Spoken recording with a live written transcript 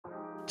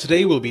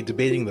Today we'll be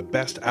debating the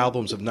best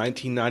albums of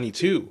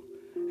 1992,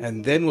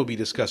 and then we'll be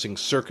discussing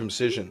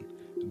circumcision.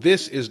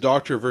 This is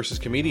Doctor versus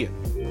Comedian.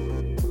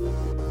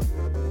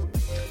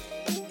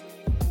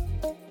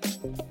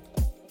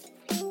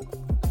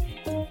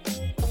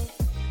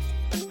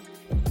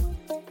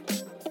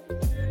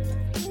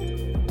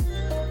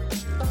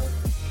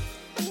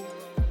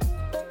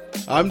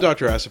 I'm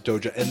Dr. Asif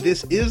Doja, and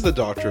this is the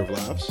Doctor of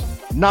Laughs.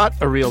 Not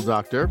a real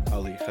doctor.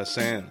 Ali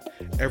Hassan.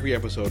 Every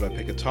episode I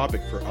pick a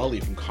topic for Ali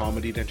from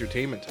comedy to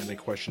entertainment, and I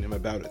question him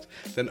about it.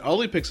 Then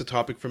Ali picks a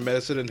topic from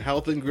medicine and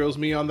health and grills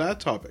me on that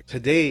topic.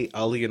 Today,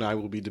 Ali and I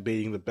will be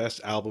debating the best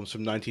albums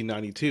from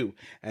 1992,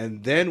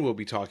 and then we'll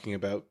be talking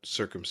about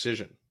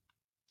circumcision.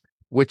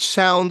 Which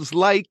sounds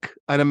like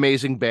an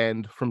amazing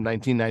band from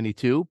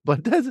 1992,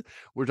 but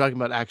we're talking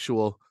about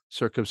actual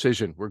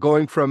circumcision. We're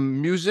going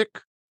from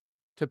music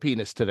to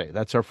penis today.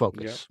 That's our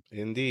focus. Yep,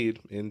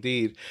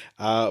 indeed.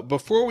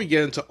 Before we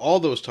get into all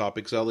those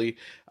topics, Ellie,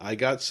 I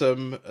got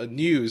some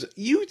news.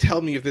 You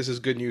tell me if this is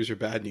good news or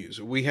bad news.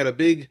 We had a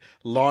big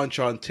launch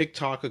on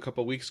TikTok a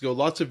couple of weeks ago.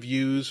 Lots of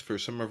views for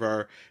some of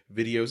our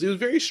videos. It was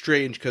very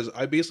strange because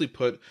I basically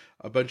put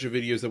a bunch of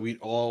videos that we'd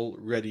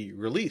already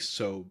released.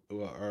 So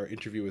our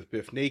interview with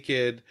Biff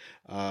Naked,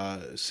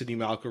 Sidney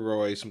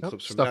McElroy, some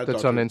clips from stuff that.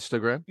 That's on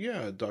Instagram.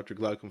 Yeah, Dr.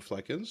 Glaucom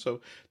Flecken. So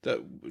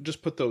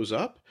just put those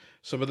up.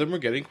 Some of them are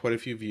getting quite a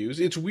few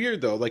views. It's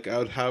weird though. Like I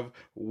would have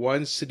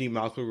one Sidney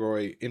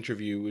McElroy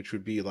interview, which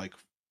would be like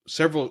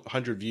several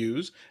hundred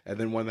views, and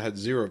then one that had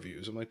 0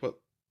 views. I'm like, well,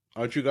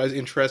 aren't you guys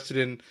interested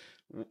in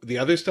the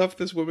other stuff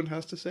this woman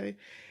has to say?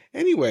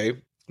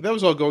 Anyway, that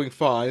was all going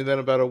fine. And then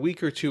about a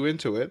week or two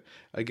into it,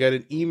 I get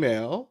an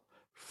email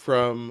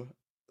from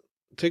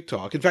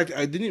TikTok. In fact,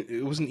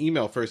 it was an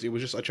email first. It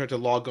was just, I tried to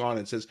log on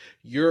and it says,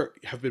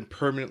 have been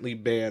permanently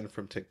banned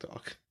from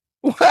TikTok.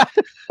 What?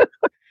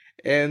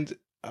 And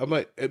I'm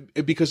like,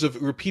 because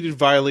of repeated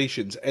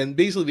violations. And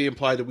basically they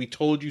implied that we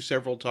told you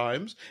several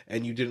times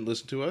and you didn't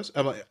listen to us.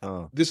 I'm like,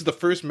 This is the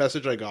first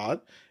message I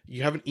got.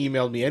 You haven't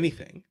emailed me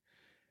anything.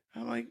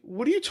 I'm like,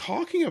 what are you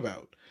talking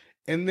about?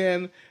 And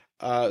then,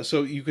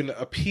 so you can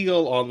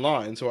appeal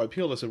online. So I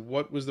appealed. I said,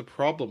 what was the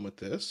problem with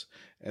this?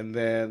 And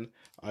then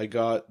I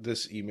got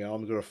this email.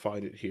 I'm going to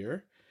find it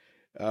here.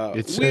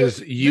 It says,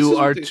 you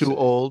are too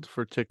old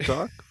for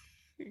TikTok.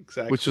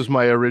 Exactly. Which was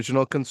my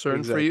original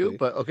concern for you.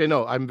 But okay,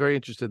 no, I'm very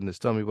interested in this.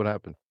 Tell me what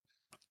happened.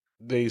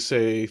 They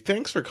say,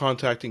 thanks for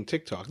contacting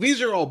TikTok.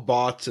 These are all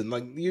bots and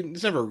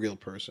it's never a real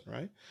person,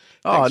 right?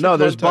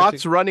 There's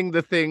bots running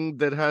the thing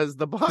that has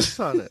the bots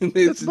on it.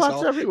 It's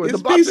bots everywhere. The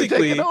bots are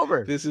taking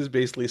over. This is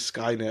basically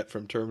Skynet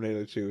from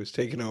Terminator 2 is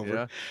taking over.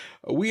 Yeah.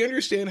 We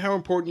understand how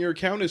important your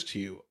account is to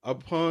you.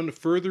 Upon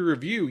further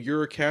review,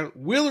 your account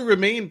will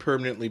remain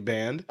permanently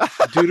banned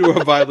due to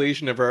a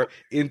violation of our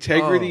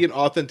integrity and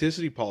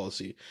authenticity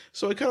policy.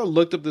 So I kind of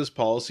looked up this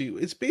policy.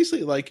 It's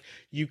basically like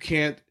you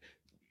can't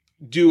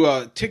do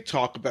a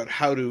TikTok about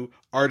how to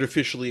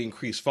artificially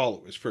increase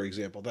followers, for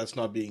example.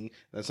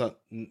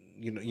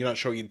 You're not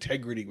showing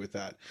integrity with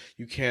that.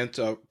 You can't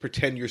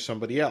pretend you're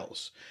somebody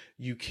else.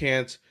 You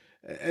can't,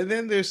 and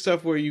then there's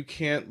stuff where you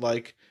can't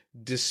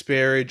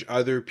disparage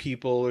other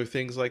people or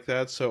things like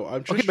that. So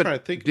I'm just trying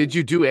to think. Did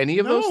you do any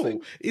of those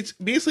things? It's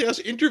basically us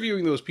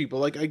interviewing those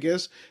people. I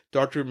guess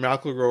Dr.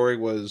 McElroy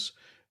was,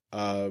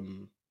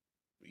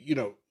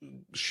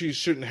 she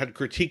shouldn't have had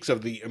critiques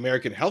of the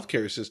American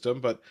healthcare system,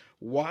 but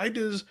why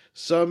does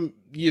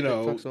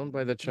TikTok's owned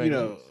by the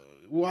Chinese.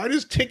 Why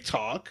does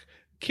TikTok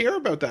care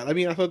about that? I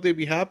mean, I thought they'd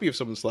be happy if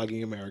someone's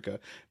slagging America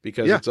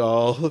because it's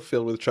all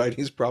filled with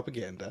Chinese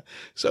propaganda.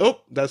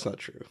 So that's not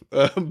true.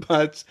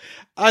 But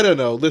I don't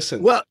know.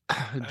 Listen. Well,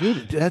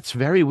 dude, that's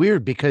very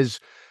weird because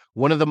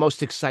one of the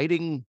most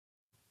exciting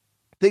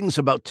things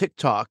about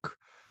TikTok,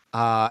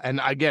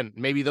 and again,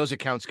 maybe those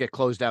accounts get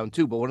closed down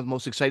too, but one of the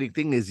most exciting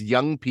things is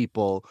young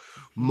people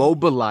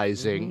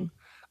mobilizing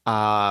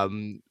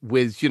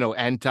with,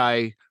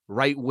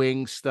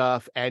 anti-right-wing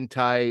stuff,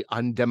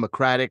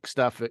 anti-undemocratic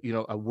stuff,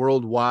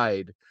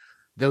 worldwide.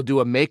 They'll do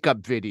a makeup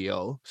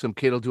video. Some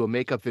kid will do a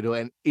makeup video,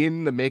 and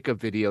in the makeup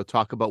video,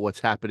 talk about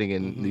what's happening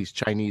in these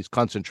Chinese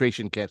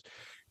concentration camps.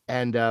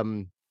 And,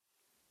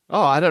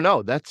 I don't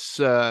know. That's,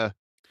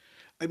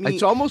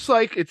 it's almost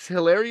like it's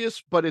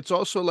hilarious, but it's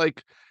also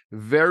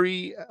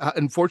very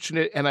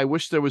unfortunate, and I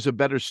wish there was a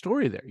better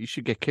story there. You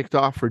should get kicked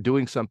off for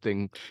doing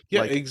something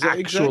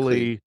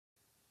exactly.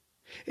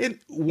 And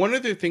one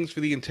of the things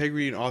for the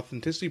integrity and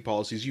authenticity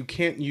policies, you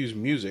can't use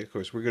music. Of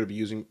course, we're going to be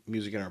using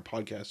music in our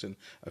podcast in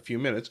a few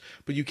minutes,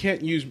 but you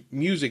can't use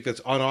music that's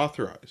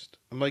unauthorized.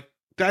 I'm like,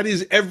 that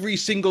is every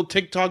single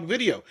TikTok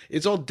video.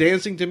 It's all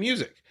dancing to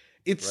music.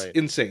 It's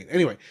insane.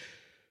 Anyway,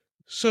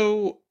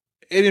 so,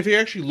 and if you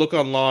actually look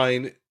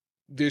online,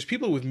 there's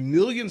people with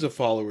millions of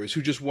followers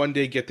who just one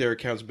day get their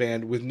accounts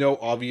banned with no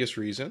obvious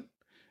reason.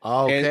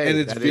 Okay, and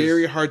it's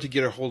very hard to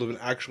get a hold of an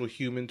actual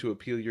human to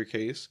appeal your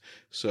case.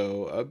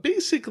 So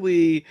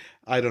basically,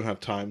 I don't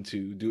have time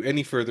to do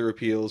any further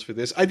appeals for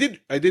this. I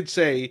did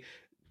say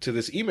to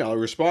this email, I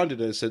responded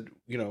and I said,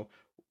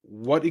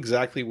 what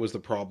exactly was the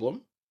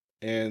problem?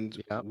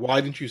 And Yeah. why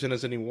didn't you send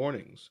us any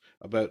warnings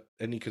about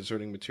any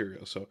concerning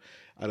material? So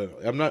I don't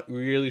know. I'm not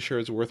really sure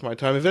it's worth my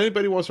time. If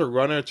anybody wants to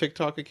run our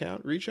TikTok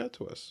account, reach out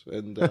to us,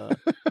 and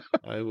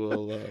I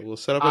will we'll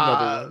set up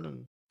another Uh, one.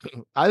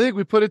 And I think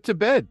we put it to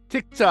bed.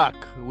 TikTok,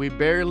 we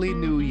barely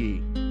knew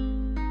ye.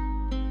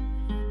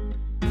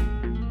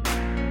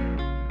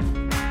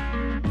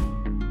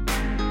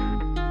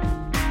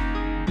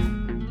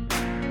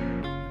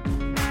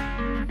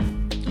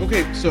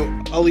 okay, so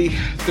Ali,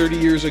 30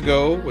 years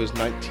ago was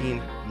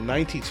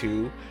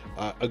 1992.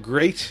 A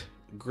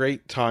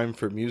great time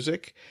for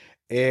music.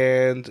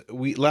 And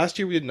we last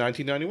year we did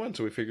 1991,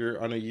 so we figure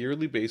on a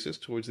yearly basis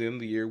towards the end of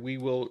the year we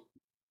will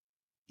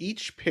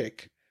each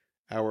pick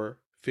our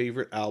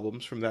favorite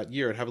albums from that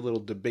year and have a little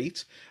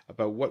debate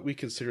about what we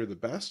consider the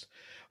best.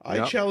 I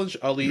Yeah. challenge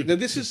Ali. Now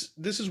this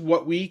is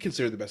what we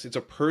consider the best. It's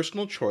a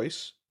personal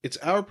choice. It's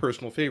our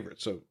personal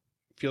favorite. So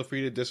feel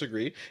free to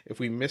disagree. If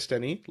we missed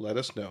any, let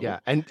us know. Yeah,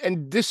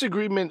 and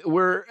disagreement,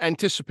 we're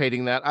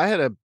anticipating that. I had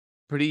a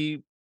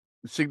pretty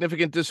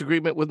significant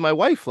disagreement with my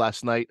wife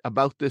last night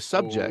about this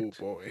Oh subject.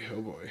 boy,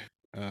 oh boy.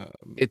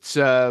 It's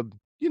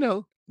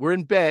we're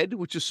in bed,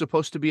 which is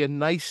supposed to be a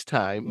nice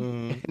time,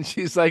 Mm, and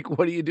she's like,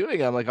 "What are you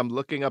doing?" I'm like, "I'm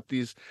looking up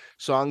these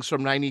songs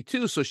from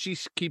 '92." So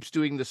keeps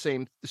doing the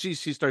same. She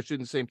starts doing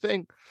the same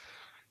thing,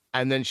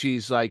 and then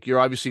she's like, "You're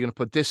obviously going to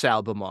put this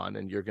album on,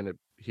 and you're going to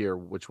hear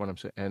which one I'm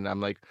saying." And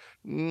I'm like,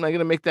 I'm going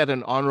to make that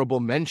an honorable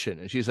mention."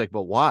 And she's like,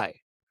 "But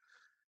why?"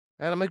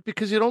 And I'm like,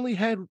 "Because it only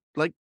had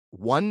like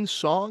one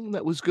song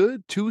that was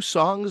good, two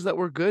songs that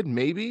were good,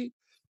 maybe."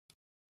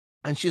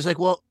 And she's like,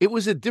 "Well, it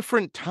was a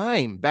different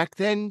time. Back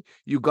then,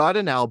 you got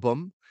an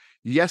album.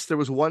 Yes, there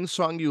was one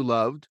song you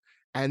loved,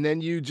 and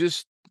then you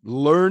just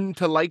learned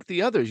to like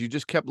the others. You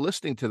just kept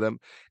listening to them."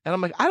 And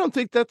I'm like, "I don't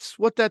think that's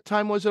what that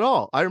time was at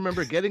all." I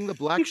remember getting the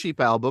Black Sheep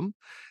album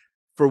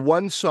for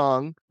one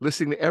song,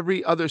 listening to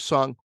every other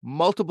song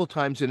multiple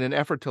times in an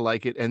effort to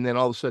like it, and then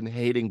all of a sudden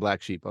hating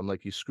Black Sheep. I'm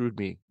like, "You screwed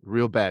me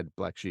real bad,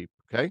 Black Sheep."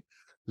 Okay.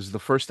 This is the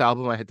first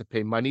album I had to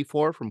pay money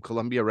for from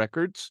Columbia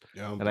Records,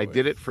 oh and I boy.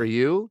 did it for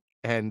you.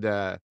 And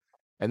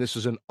this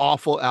was an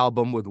awful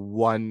album with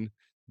one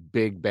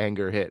big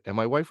banger hit. And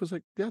my wife was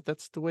like, "Yeah,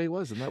 that's the way it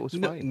was, and that was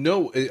No, fine."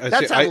 no, I say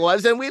That's how it I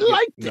was, and we yeah,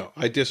 liked it. no,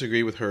 I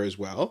disagree with her as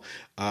well.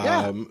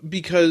 Yeah.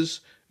 Because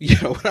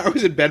when I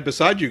was in bed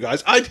beside you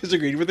guys, I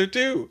disagreed with her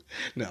too.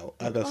 No,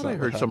 I that's thought I not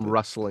what heard some happened.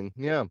 rustling.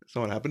 Yeah. That's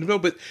not what happened. No,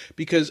 but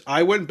because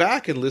I went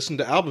back and listened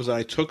to albums and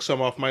I took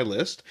some off my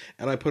list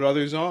and I put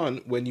others on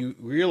when you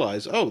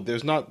realize, oh,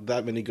 there's not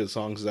that many good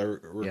songs as I Yeah.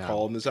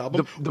 recall in this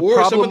album, The or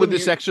some problem of with them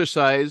this you,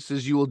 exercise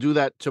is you will do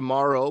that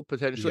tomorrow, yeah.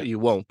 potentially. You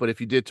won't, but if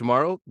you did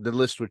tomorrow, the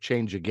list would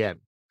change again.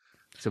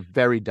 It's a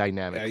very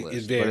dynamic It's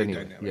list. But very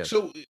anyway, dynamic. yes.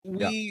 So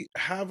Yeah. we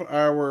have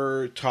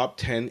our top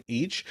 10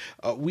 each.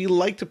 We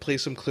like to play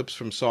some clips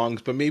from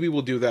songs, but maybe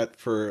we'll do that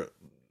for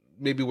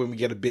maybe when we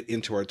get a bit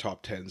into our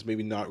top 10s.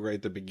 Maybe not right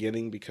at the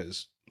beginning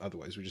because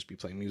otherwise we'd just be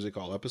playing music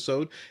all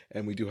episode.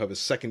 And we do have a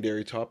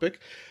secondary topic.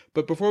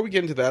 But before we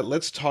get into that,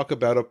 let's talk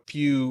about a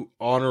few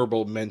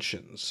honorable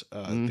mentions.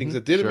 Things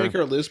that didn't make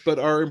Sure. our list but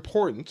are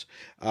important.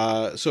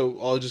 So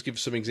I'll just give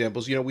some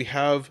examples. We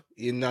have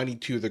in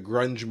 92, the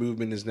grunge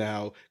movement is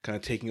now kind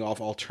of taking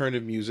off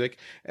alternative music.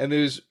 And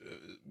there's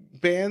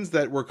bands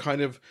that were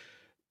kind of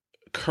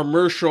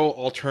commercial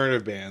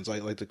alternative bands, I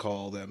like to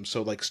call them.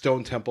 So like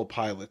Stone Temple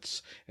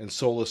Pilots and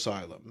Soul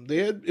Asylum. They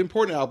had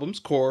important albums,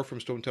 Core from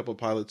Stone Temple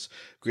Pilots,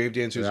 Grave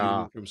Dancers Yeah.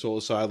 Union from Soul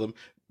Asylum.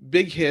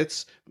 Big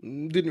hits,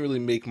 didn't really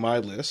make my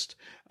list.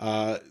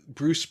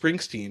 Bruce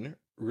Springsteen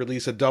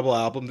released a double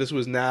album. This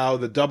was now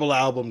the double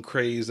album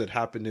craze that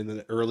happened in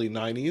the early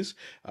 90s.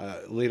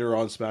 Later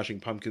on, Smashing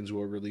Pumpkins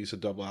will release a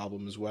double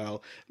album as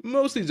well.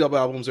 Most of these double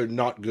albums are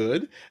not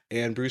good,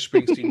 and Bruce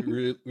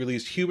Springsteen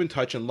released Human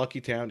Touch and Lucky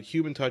Town.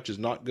 Human Touch is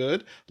not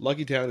good.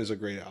 Lucky Town is a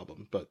great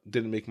album, but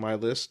didn't make my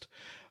list.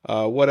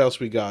 What else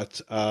we got?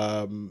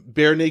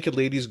 Bare Naked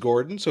Ladies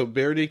Gordon. So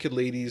Bare Naked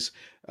Ladies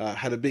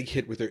had a big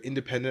hit with their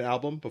independent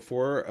album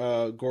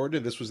before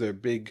Gordon. This was their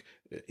big,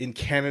 in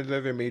Canada,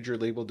 their major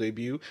label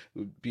debut. It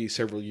would be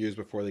several years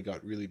before they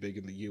got really big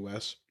in the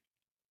US.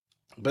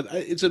 But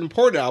it's an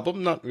important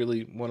album, not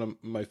really one of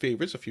my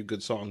favorites. A few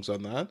good songs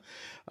on that.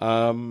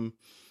 And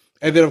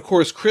then, of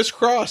course, Criss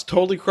Cross,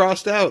 Totally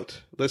Crossed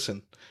Out.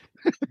 Listen,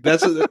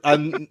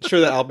 I'm sure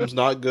that album's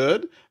not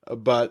good,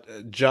 but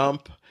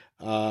Jump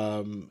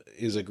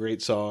is a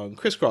great song.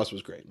 Criss Cross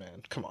was great,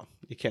 man. Come on,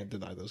 you can't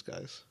deny those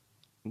guys.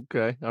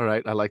 Okay. All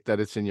right. I like that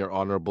it's in your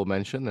honorable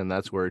mention, and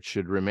that's where it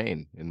should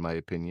remain, in my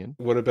opinion.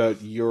 What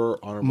about your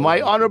honorable My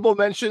mention? honorable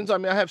mentions, I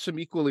mean, I have some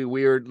equally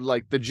weird,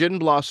 like the Gin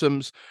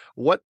Blossoms.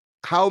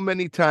 How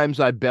many times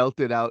I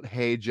belted out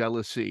 "Hey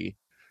Jealousy."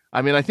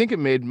 I mean, I think it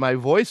made my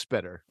voice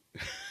better.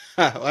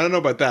 I don't know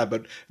about that,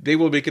 but they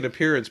will make an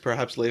appearance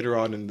perhaps later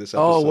on in this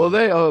Oh, well,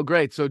 episode.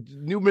 great. So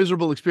New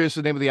Miserable Experience,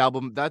 the name of the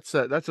album. That's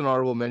an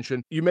honorable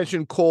mention. You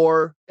mentioned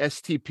Core,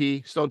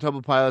 STP, Stone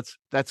Temple Pilots.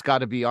 That's got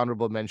to be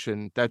honorable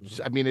mention.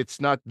 Mhm. I mean,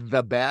 it's not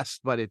the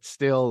best, but it's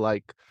still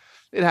like,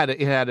 it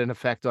had an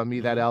effect on me,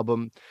 that Mhm.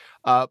 album.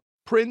 Uh,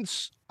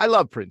 Prince, I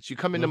love Prince. You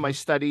come into my Hmm.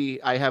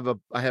 study, I have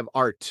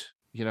art,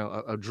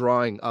 a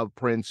drawing of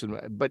Prince,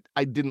 but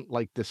I didn't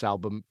like this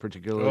album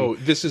particularly. Oh,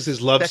 this is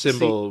his Love Sexy,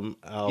 Symbol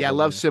yeah, album.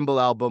 Love Yeah. Symbol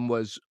album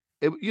was,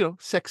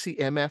 Sexy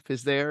MF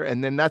is there,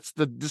 and then that's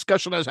the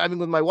discussion I was having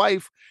with my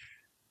wife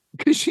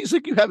because she's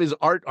like, you have his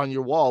art on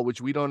your wall, which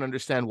we don't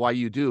understand why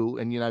you do,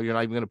 and you're not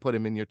even going to put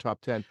him in your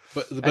top 10.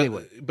 But but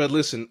Anyway, but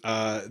listen,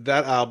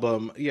 that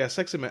album, yeah,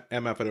 Sex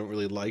MF I don't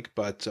really like,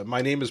 but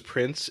My Name Is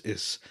Prince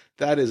is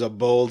a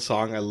bold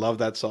song. I love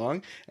that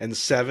song. And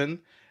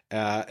Seven,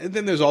 and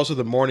then there's also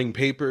the Morning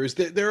Papers.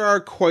 There are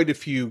quite a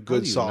few how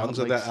good do you not songs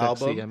on like that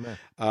Sexy album. MF?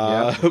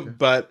 Yeah, okay.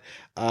 But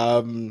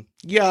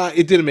yeah,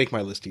 it didn't make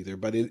my list either.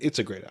 But it's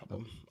a great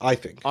album, I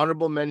think.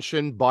 Honorable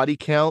mention, Body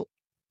Count,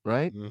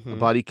 right? Hmm.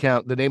 Body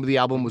Count. The name of the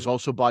album was Hmm.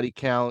 also Body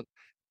Count.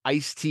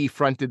 Ice-T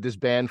fronted this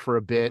band for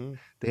a bit. Hmm.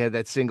 They had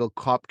that single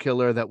Cop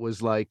Killer that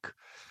was like,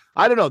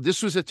 I don't know.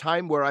 This was a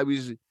time where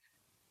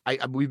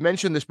we've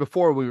mentioned this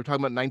before. We were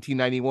talking about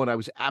 1991. I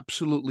was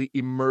absolutely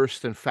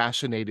immersed and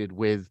fascinated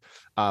with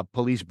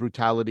police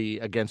brutality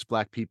against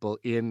Black people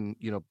in,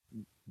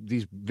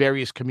 these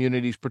various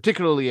communities,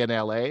 particularly in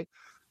LA.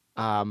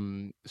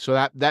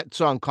 So that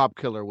song Cop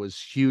Killer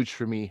was huge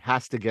for me.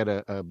 Has to get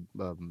an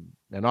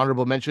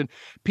honorable mention.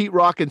 Pete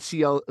Rock and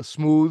CL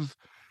Smooth.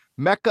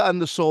 Mecca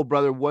and the Soul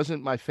Brother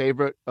wasn't my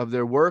favorite of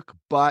their work,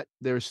 but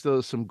there's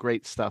still some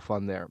great stuff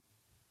on there.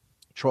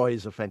 Troy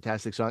is a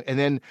fantastic song. And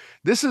then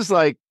this is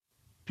like,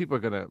 people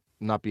are gonna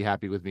not be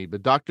happy with me,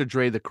 but Dr.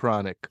 Dre The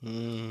Chronic,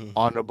 Mm.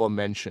 honorable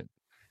mention.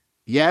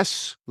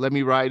 Yes, Let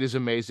Me Ride is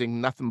amazing.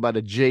 Nothing But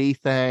a J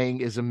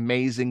Thang is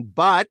amazing,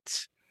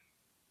 but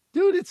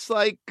dude, it's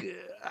like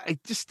I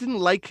just didn't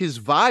like his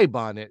vibe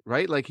on it,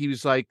 right? Like he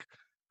was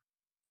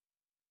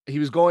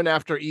going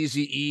after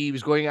Eazy-E, he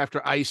was going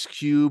after Ice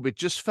Cube. It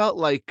just felt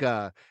like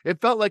an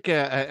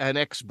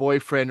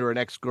ex-boyfriend or an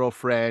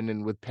ex-girlfriend,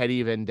 and with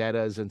petty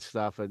vendettas and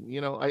stuff. And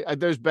I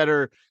there's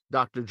better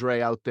Dr.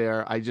 Dre out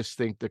there. I just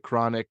think the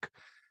Chronic,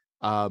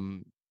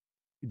 um,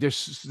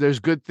 there's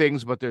good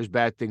things, but there's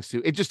bad things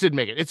too. It just didn't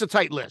make it. It's a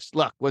tight list.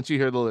 Look, once you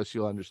hear the list,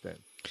 you'll understand.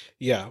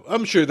 Yeah,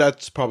 I'm sure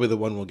that's probably the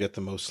one we'll get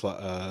the most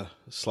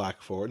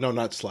slack for. No,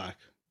 not slack.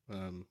 What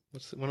am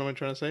I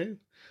trying to say?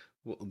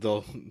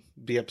 They'll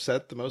be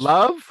upset the most.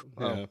 Love?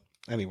 Oh. Yeah.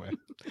 Anyway,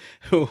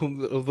 they'll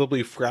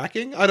be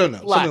fracking. I don't know,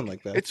 something Flack.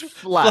 like that. It's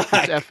flack. It's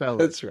Flack. FLA.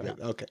 That's right.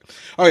 Yeah. Okay.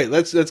 All right.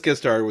 Let's get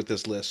started with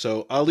this list.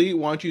 So, Ali,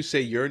 why don't you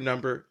say your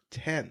number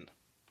 10?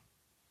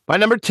 My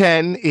number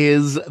 10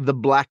 is The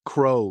Black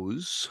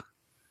Crowes,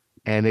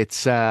 and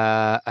it's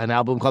an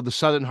album called The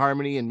Southern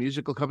Harmony and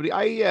Musical Company.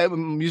 I am a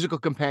musical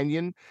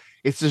companion.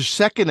 It's their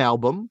second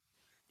album.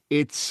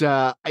 It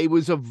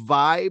was a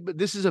vibe.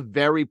 This is a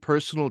very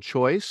personal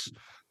choice.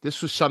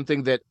 This was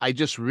something that I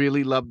just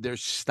really loved their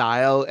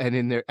style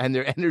and their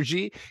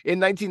energy. In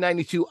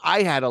 1992,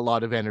 I had a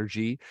lot of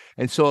energy,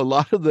 and so a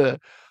lot of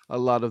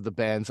the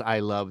bands I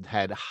loved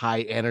had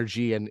high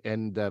energy, and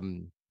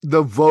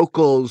the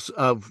vocals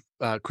of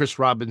Chris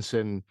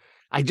Robinson.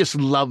 I just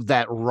love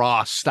that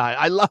raw style.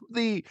 I love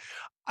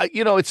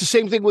it's the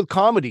same thing with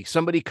comedy.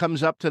 Somebody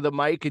comes up to the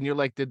mic and you're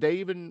like, did they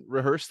even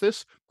rehearse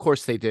this? Of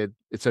course they did.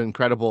 It's an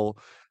incredible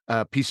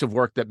piece of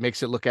work that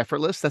makes it look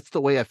effortless. That's the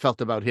way I felt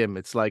about him.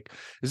 It's like,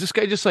 is this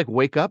guy just like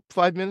wake up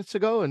 5 minutes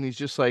ago? And he's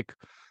just like,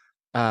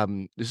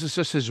 this is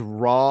just his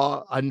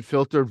raw,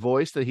 unfiltered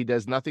voice that he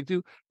does nothing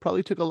to.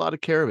 Probably took a lot of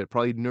care of it.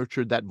 Probably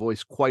nurtured that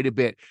voice quite a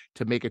bit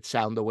to make it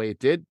sound the way it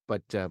did.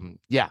 But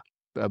yeah,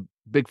 a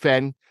big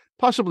fan.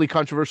 Possibly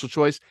controversial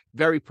choice.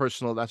 Very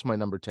personal. That's my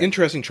number 10.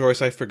 Interesting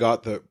choice. I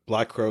forgot that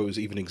Black Crowes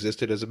even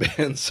existed as a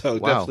band, so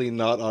Wow. definitely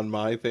not on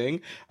my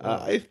thing.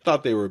 I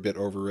thought they were a bit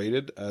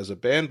overrated as a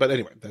band, but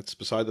anyway, that's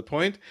beside the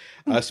point.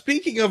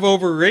 Speaking of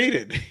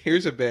overrated,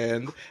 here's a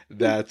band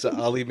that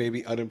Ali may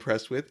be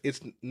unimpressed with.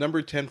 It's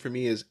number 10 for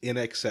me is In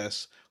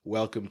Excess,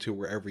 Welcome to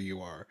Wherever You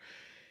Are.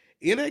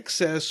 In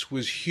Excess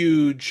was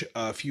huge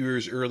a few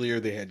years earlier.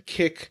 They had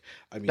Kick.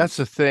 I mean, that's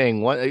the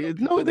thing. What?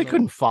 No, they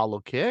couldn't follow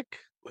Kick.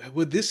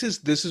 Well, this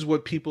is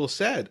what people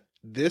said.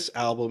 This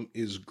album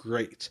is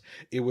great.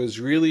 It was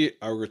really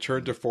a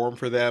return to form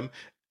for them.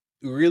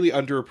 Really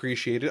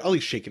underappreciated.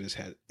 Ollie's shaking his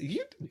head.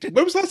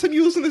 When was the last time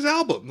you listened to this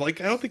album?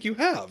 Like, I don't think you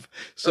have.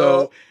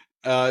 So,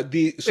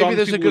 the songs maybe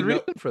there's a good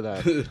reason for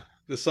that.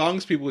 The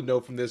songs people would know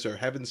from this are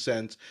Heaven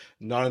Sent,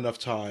 Not Enough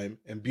Time,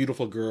 and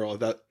Beautiful Girl.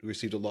 That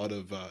received a lot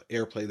of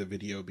airplay, the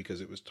video, because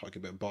it was talking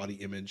about body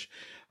image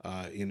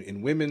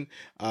in women.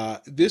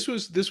 This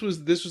was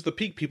the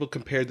peak. People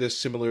compared this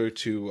similar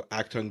to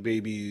Achtung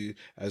Baby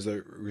as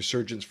a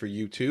resurgence for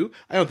U2.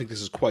 I don't think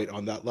this is quite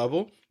on that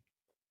level.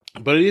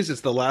 But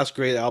it's the last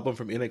great album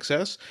from In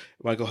Excess.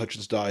 Michael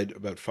Hutchence died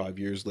about 5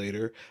 years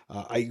later.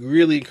 I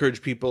really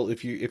encourage people,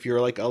 if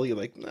you're like Ali,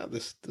 like, nah,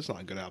 this is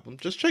not a good album,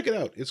 just check it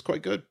out. It's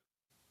quite good.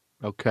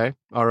 Okay.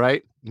 All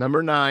right.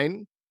 Number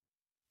 9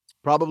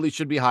 probably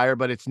should be higher,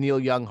 but it's Neil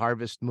Young,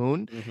 Harvest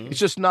Moon.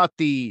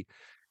 Mm-hmm.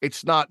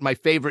 It's not my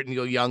favorite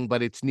Neil Young,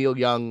 but it's Neil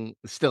Young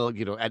still,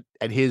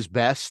 at his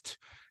best.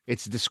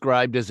 It's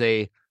described as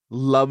a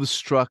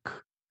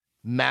love-struck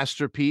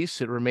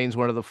masterpiece. It remains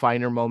one of the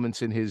finer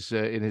moments in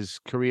his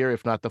career,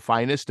 if not the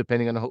finest,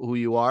 depending on who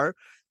you are.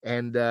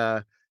 And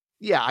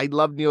yeah, I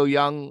love Neil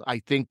Young. I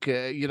think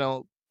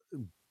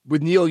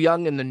with Neil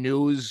Young in the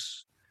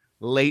news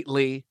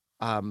lately,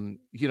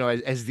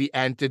 as the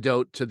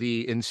antidote to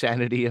the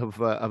insanity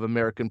of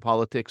American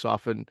politics,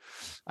 often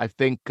I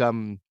think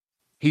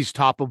he's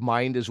top of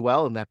mind as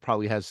well, and that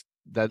probably has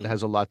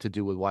a lot to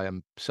do with why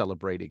I'm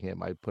celebrating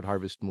him. I put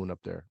Harvest Moon up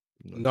there.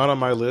 Not on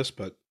my list,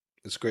 but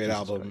it's a great Jesus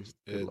album. Christ,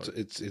 good Lord.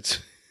 It's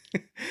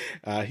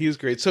he was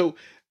great. So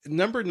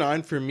number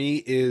 9 for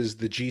me is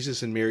the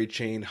Jesus and Mary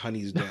Chain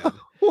Honey's Dead.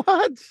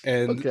 What?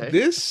 And Okay.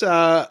 this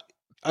I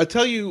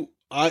tell you,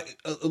 a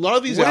lot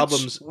of these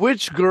albums.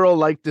 Which girl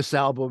liked this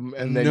album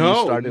and then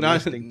you started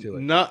listening to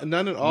it?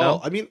 None at all.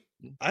 No? I mean,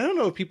 I don't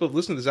know if people have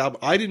listened to this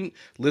album. I didn't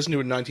listen to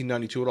it in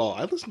 1992 at all.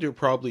 I listened to it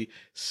probably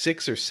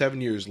 6 or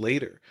 7 years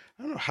later.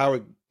 I don't know how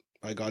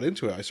I got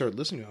into it. I started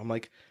listening to it. I'm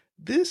like,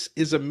 this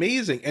is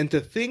amazing. And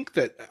to think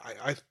that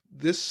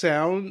this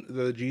sound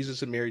the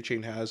Jesus and Mary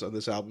Chain has on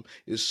this album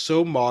is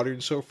so modern,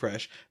 so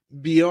fresh,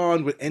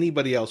 beyond what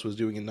anybody else was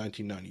doing in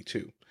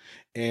 1992.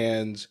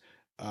 And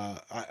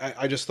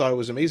I just thought it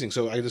was amazing.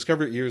 So I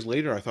discovered it years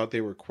later. I thought they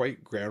were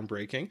quite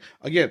groundbreaking.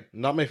 Again,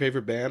 not my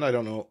favorite band. I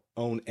don't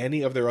own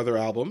any of their other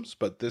albums,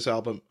 but this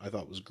album I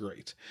thought was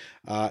great.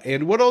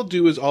 And what I'll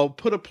do is I'll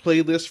put a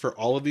playlist for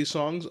all of these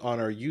songs on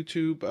our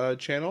YouTube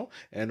channel,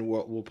 and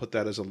we'll put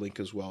that as a link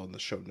as well in the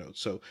show notes,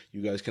 so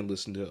you guys can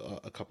listen to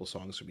a couple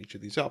songs from each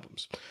of these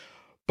albums.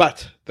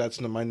 But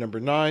that's my number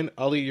 9.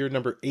 Ali, your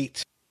number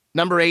 8.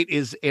 Number 8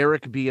 is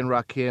Eric B. and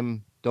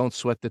Rakim. Don't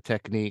Sweat the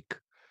Technique.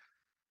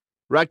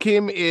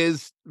 Rakim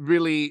is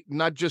really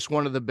not just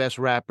one of the best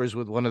rappers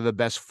with one of the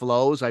best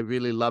flows. I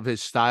really love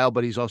his style,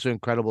 but he's also an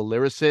incredible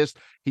lyricist.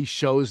 He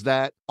shows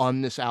that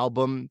on this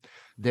album.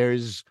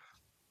 There's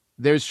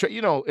in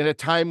a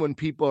time when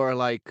people are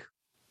like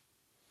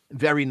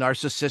very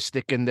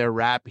narcissistic in their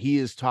rap, he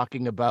is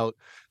talking about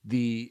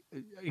the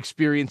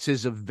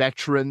experiences of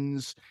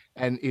veterans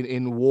and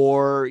in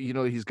war.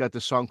 He's got the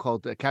song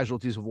called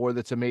Casualties of War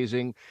that's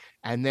amazing.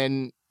 And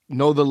then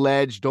Know the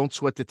Ledge, Don't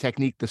Sweat the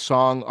Technique, the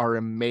song are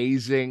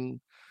amazing.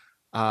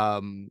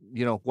 1-2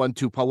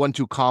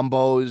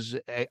 combos.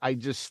 I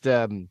just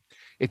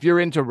if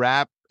you're into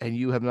rap and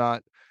you have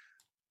not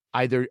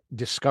either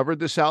discovered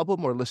this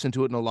album or listened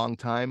to it in a long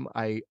time,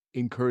 I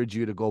encourage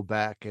you to go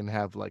back and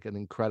have like an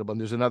incredible.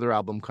 And there's another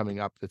album coming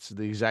up that's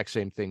the exact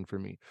same thing for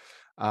me.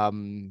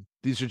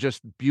 These are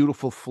just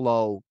beautiful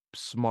flow,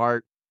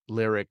 smart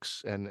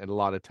lyrics, and a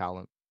lot of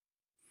talent.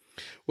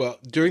 Well,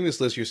 during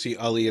this list, you see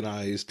Ali and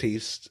I's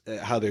taste,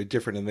 how they're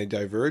different and they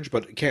diverge,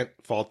 but can't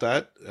fault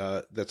that.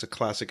 That's a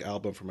classic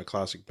album from a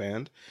classic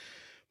band.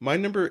 My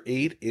number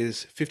 8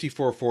 is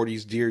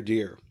 5440's Dear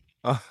Dear.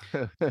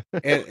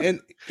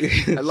 And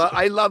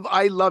I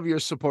love your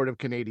support of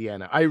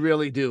Canadiana. I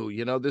really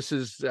do. This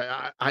is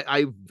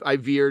I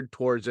veered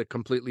towards a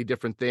completely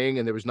different thing,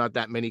 and there was not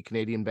that many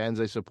Canadian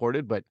bands I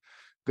supported, but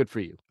good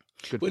for you.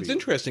 Well, it's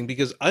interesting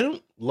because I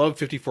don't love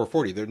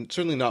 5440. They're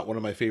certainly not one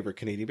of my favorite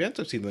Canadian bands.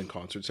 I've seen them in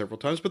concert several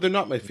times, but they're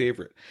not my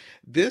favorite.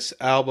 This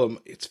album,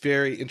 it's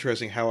very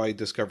interesting how I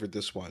discovered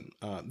this one.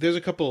 There's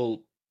a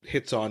couple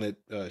hits on it.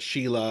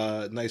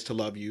 Sheila, Nice to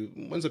Love You,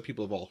 ones that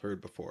people have all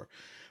heard before.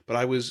 But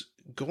I was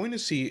going to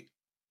see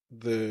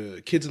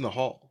the Kids in the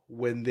Hall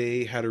when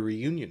they had a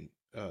reunion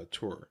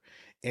tour.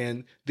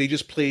 And they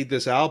just played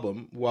this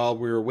album while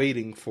we were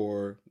waiting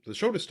for the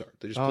show to start.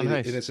 They just played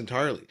it in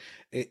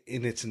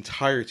its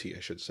entirety, I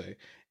should say.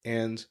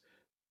 And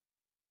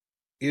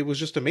it was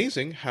just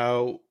amazing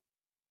how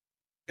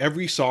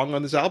every song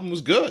on this album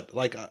was good.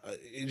 Like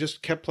it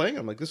just kept playing.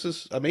 I'm like, this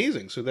is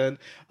amazing. So then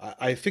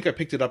I think I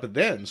picked it up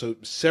then. So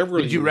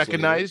several. Did you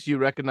recognize? You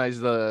recognize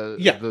the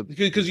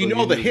because you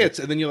know the hits,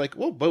 and then you're like,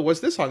 well, but what's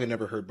this song I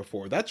never heard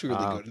before? That's really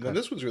good. And then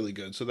this one's really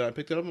good. So then I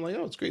picked it up. I'm like,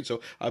 oh, it's great. So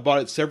I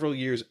bought it several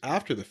years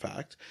after the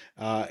fact,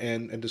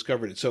 and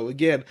discovered it. So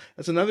again,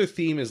 that's another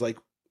theme is like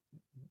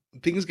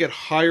things get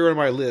higher on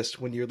my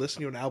list when you're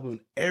listening to an album and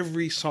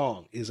every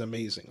song is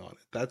amazing on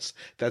it.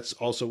 That's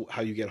also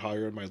how you get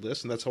higher on my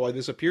list, and that's why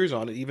this appears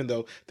on it, even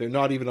though they're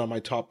not even on my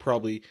top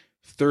probably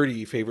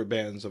 30 favorite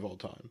bands of all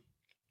time.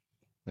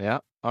 Yeah.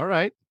 All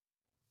right.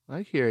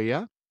 I hear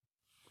you.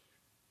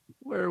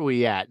 Where are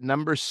we at?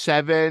 Number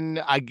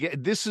 7.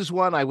 This is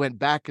one I went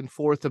back and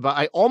forth about.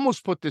 I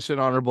almost put this in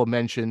honorable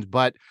mentions,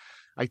 but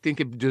I think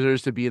it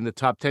deserves to be in the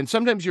top 10.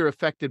 Sometimes you're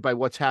affected by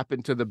what's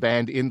happened to the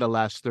band in the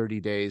last 30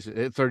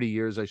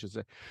 years, I should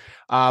say.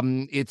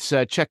 It's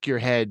Check Your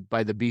Head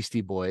by the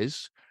Beastie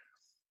Boys.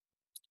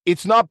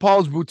 It's not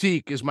Paul's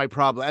Boutique is my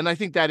problem. And I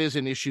think that is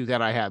an issue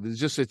that I have. It's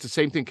the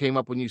same thing came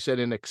up when you said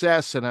In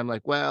Excess. And I'm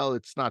like, well,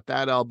 it's not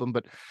that album,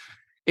 but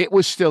it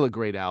was still a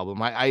great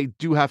album. I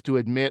do have to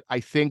admit, I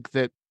think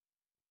that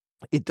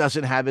it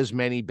doesn't have as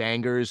many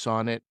bangers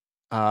on it.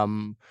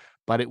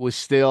 But it was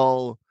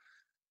still...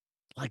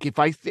 Like if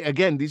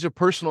again, these are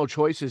personal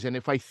choices, and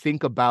if I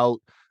think about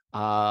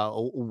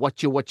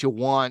what you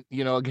want,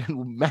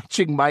 again,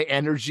 matching my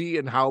energy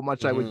and how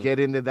much I would get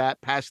into that.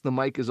 Pass the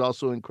Mic is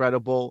also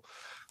incredible.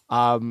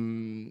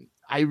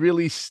 I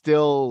really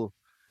still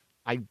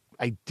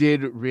I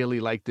did really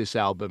like this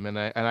album, and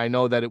I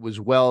know that it was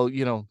well,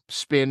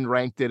 Spin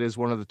ranked it as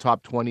one of the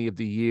top 20 of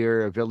the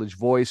year. Village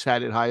Voice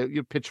had it high.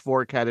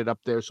 Pitchfork had it up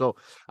there. So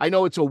I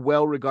know it's a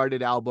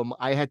well-regarded album.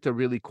 I had to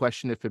really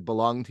question if it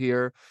belonged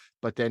here,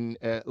 but then,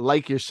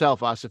 like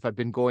yourself, Asif, I've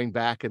been going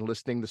back and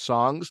listening to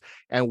songs,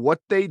 and what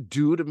they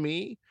do to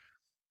me,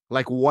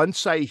 like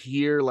once I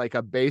hear like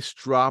a bass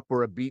drop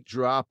or a beat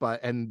drop,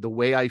 and the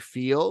way I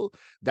feel,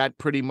 that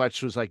pretty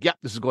much was like, yeah,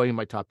 this is going in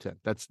my top 10.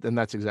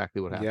 That's exactly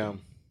what Yeah.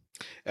 happened.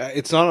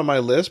 It's not on my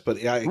list,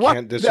 but yeah, I What?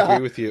 can't disagree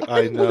with you.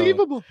 I know.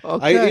 Unbelievable.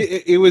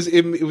 Okay. It was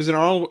an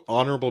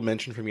honorable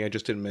mention for me. I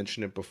just didn't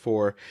mention it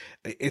before.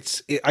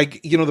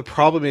 The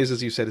problem is,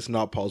 as you said, it's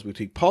not Paul's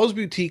Boutique. Paul's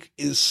Boutique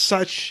is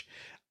such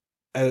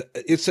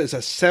it's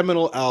a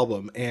seminal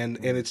album, and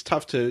it's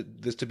tough to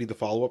be the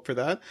follow up for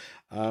that.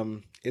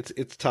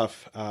 It's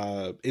tough.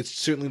 It's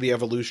certainly the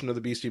evolution of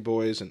the Beastie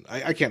Boys, and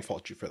I can't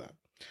fault you for that.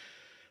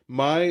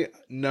 My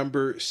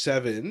number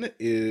 7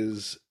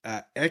 is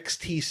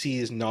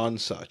XTC's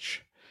Nonsuch.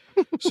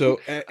 So,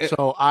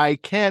 So I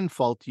can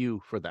fault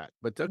you for that,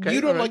 but okay.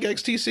 You don't like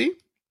XTC?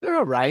 They're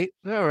all right.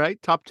 They're all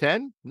right. Top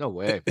 10? No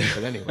way.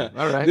 But anyway,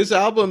 all right. This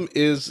album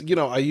is,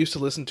 I used to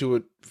listen to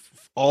it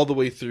all the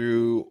way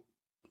through,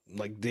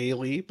 like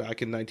daily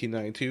back in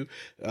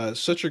 1992.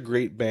 Such a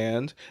great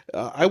band.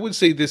 I would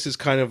say this is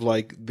kind of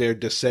like their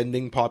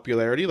descending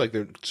popularity. Like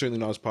they're certainly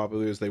not as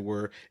popular as they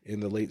were in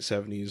the late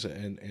 70s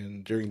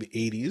and during the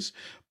 80s,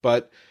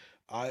 but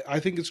I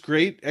think it's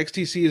great.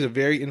 XTC is a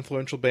very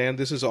influential band.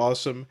 This is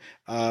awesome.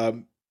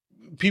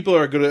 People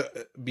are going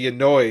to be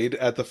annoyed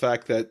at the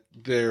fact that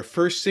their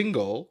first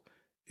single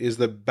is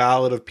the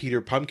Ballad of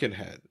Peter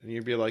Pumpkinhead. And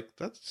you'd be like,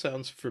 that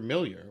sounds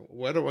familiar.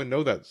 Why do I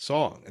know that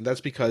song? And that's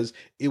because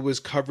it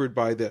was covered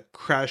by the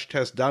Crash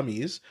Test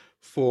Dummies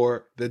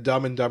for the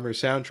Dumb and Dumber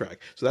soundtrack.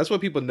 So that's why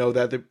people know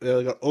that. They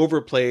got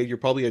overplayed. You're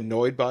probably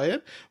annoyed by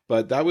it,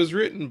 but that was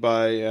written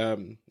by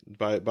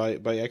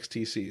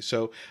XTC.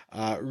 So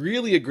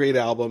really a great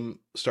album,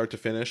 start to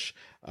finish.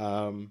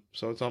 So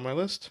it's on my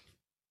list.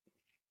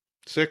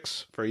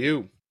 6 for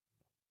you.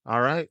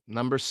 All right.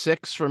 Number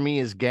 6 for me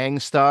is Gang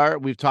Starr.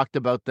 We've talked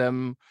about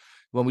them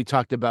when we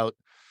talked about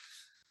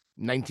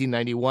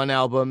 1991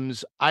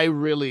 albums. I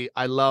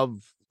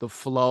love the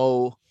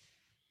flow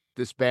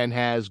this band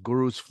has.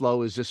 Guru's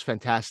flow is just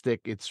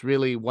fantastic. It's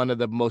really one of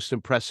the most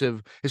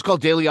impressive. It's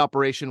called Daily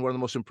Operation, one of the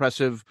most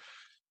impressive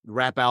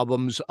rap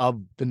albums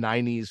of the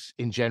 90s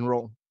in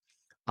general.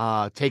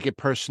 Take It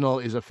Personal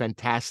is a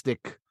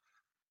fantastic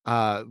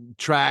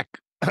track.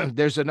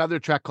 There's another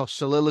track called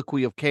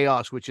Soliloquy of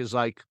Chaos, which is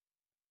like,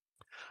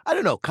 I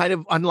don't know, kind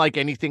of unlike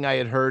anything I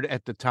had heard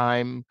at the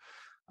time.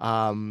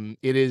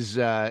 It is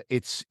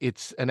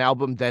it's an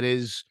album that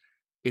is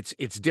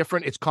it's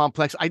different, it's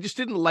complex. I just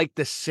didn't like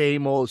the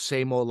same old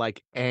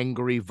like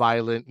angry,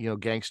 violent,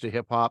 gangster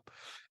hip hop.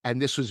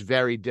 And this was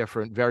very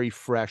different, very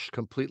fresh,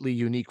 completely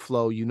unique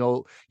flow. You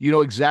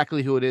know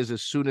exactly who it is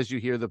as soon as you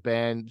hear the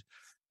band.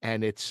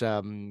 And it's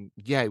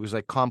it was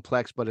like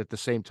complex, but at the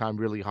same time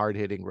really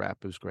hard-hitting rap.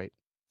 It was great.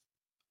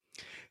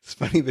 It's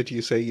funny that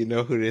you say you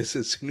know who it is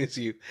as soon as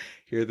you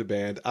hear the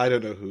band. I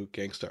don't know who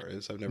Gang Starr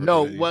is. I've never.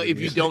 No, well, if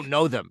you don't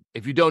know them,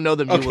 you will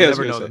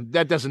never know them.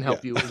 That doesn't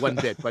help you one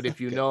bit. But if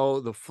you know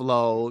the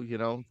flow,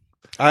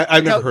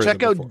 I've never heard.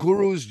 Check out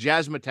Guru's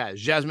Jazzmatazz.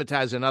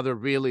 Jazzmatazz, another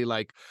really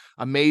like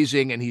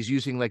amazing, and he's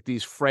using like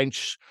these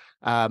French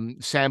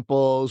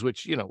samples,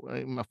 which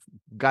I'm a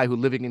guy who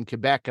living in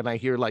Quebec, and I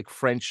hear like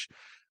French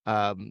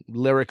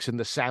lyrics in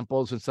the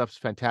samples and stuff. It's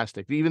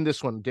fantastic. Even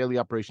this one, Daily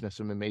Operation, has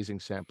some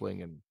amazing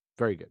sampling and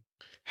very good.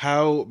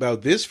 How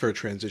about this for a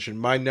transition?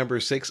 My number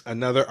 6,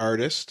 another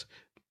artist,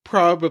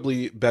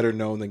 probably better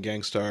known than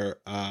Gang Starr,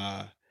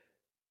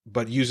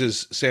 but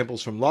uses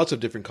samples from lots of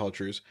different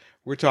cultures.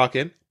 We're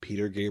talking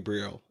Peter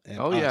Gabriel and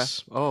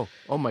Us. Yeah.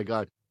 Oh my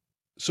God.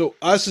 So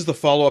Us is the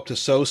follow-up to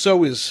So.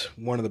 So is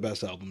one of the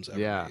best albums ever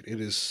made.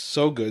 It is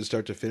so good,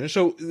 start to finish.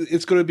 So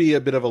it's going to be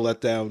a bit of a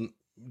letdown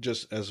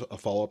just as a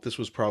follow-up. This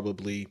was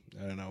probably,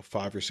 I don't know,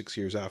 5 or 6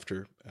 years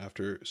after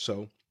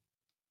So.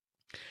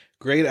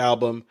 Great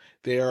album.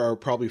 There are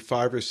probably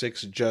 5 or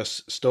 6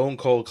 just stone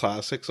cold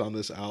classics on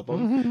this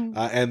album.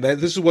 And then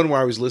this is one where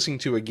I was listening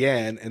to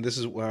again, and this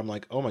is where I'm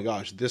like, oh my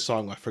gosh, this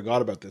song, I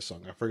forgot about this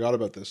song.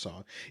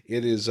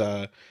 It is,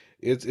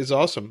 it's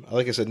awesome.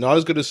 Like I said, not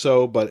as good as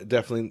So, but it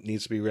definitely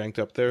needs to be ranked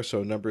up there.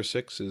 So number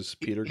 6 is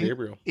Peter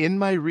Gabriel. In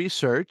my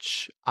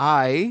research,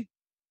 I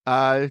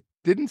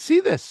didn't see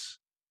this.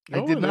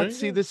 I did not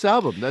see this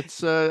album. That's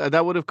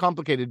that would have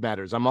complicated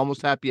matters. I'm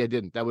almost happy I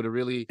didn't. That would have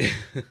really,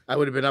 I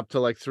would have been up till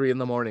like 3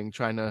 a.m.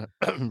 trying to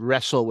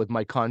wrestle with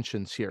my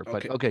conscience here.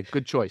 But okay,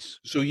 good choice.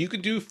 So you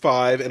could do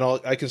 5, and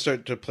I can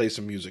start to play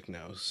some music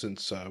now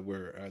since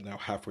we're now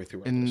halfway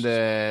through.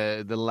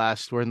 The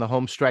last, we're in the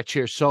home stretch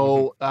here.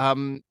 So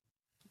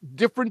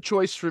different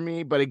choice for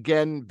me, but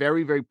again,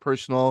 very very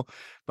personal.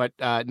 But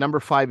number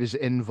 5 is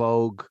En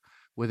Vogue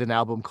with an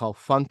album called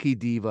Funky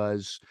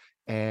Divas,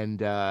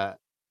 and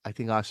I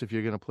think, Asif,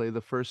 you're going to play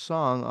the first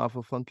song off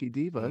of Funky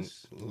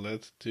Divas.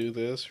 Let's do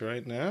this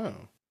right now.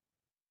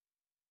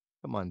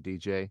 Come on,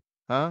 DJ.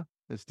 Huh?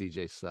 This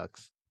DJ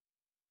sucks.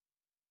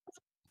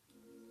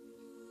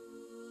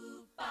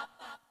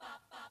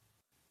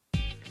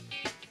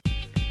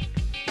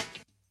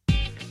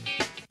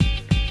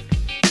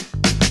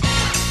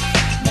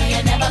 No,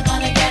 you're never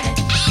gonna get it.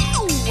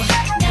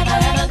 Never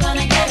ever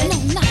gonna get it. No,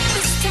 not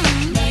this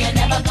time. No, you're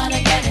never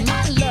gonna get it.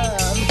 My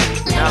love.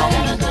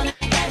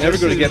 Never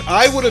gonna get.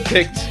 I would have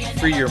picked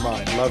Free Your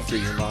Mind. Love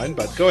Free Your Mind,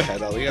 but go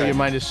ahead, Ali. Your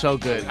Mind is so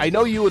good. I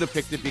know you would have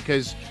picked it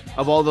because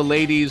of all the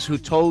ladies who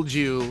told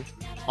you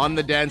on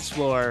the dance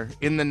floor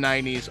in the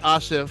 90s,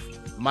 Asif,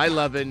 my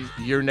lovin',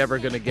 you're never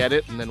going to get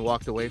it, and then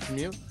walked away from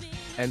you.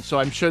 And so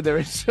I'm sure there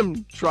is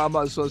some trauma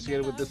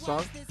associated with this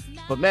song.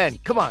 But man,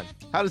 come on.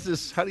 How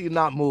do you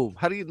not move?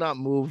 How do you not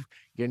move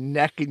your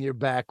neck and your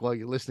back while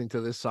you're listening to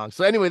this song?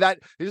 So anyway, that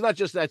it's not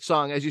just that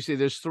song. As you say,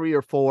 there's 3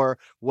 or 4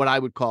 what I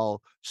would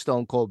call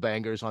stone cold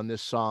bangers on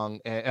this song,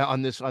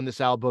 on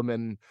this album.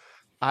 And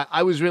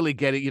I was really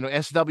getting,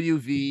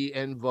 SWV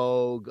and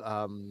Vogue.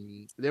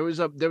 There was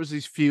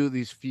these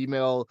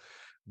female,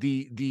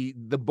 the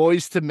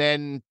Boys to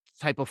Men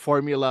type of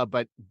formula,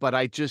 but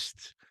I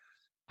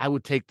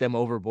would take them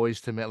over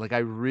Boys to Men. Like I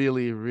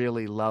really,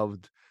 really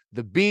loved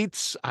the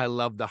beats. I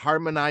loved the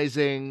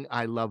harmonizing.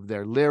 I loved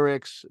their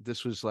lyrics.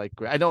 This was like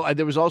great. I know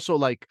there was also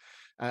like,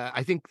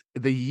 I think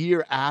the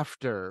year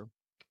after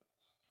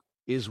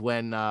is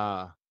when,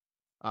 oh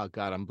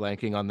God, I'm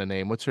blanking on the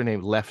name. What's her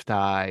name? Left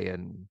Eye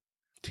and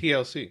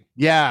TLC.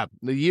 yeah,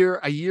 a year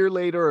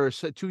later or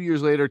 2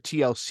 years later,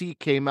 TLC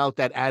came out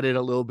that added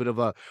a little bit of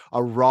a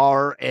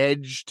raw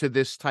edge to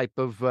this type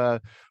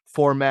of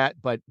format.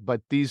 But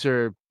these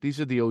are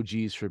the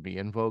OGs for me.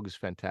 En Vogue is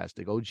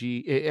fantastic. OG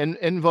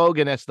En Vogue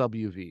and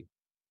SWV.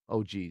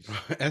 OGs.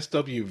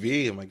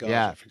 SWV. Oh my gosh,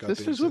 Yeah, I forgot.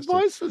 Sisters with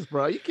Voices,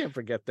 bro. You can't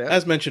forget that.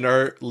 As mentioned,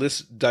 our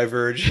lists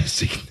diverge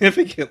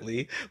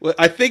significantly. Well,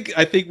 I think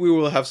we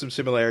will have some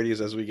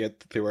similarities as we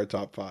get through our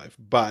top 5.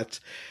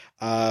 But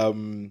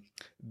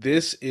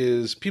this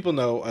is, people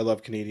know I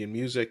love Canadian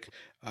music.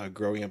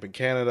 Growing up in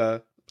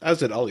Canada, as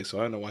did Ali, so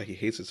I don't know why he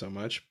hates it so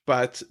much.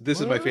 But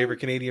this is my favorite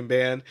Canadian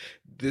band.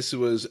 This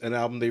was an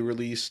album they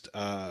released.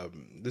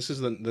 This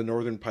is the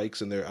Northern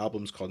Pikes, and their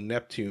album's called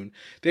Neptune.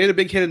 They had a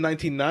big hit in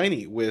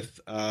 1990 with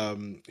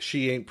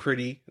She Ain't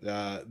Pretty.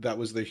 That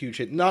was their huge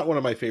hit. Not one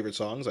of my favorite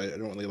songs. I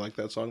don't really like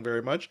that song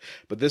very much.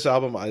 But this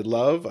album I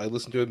love. I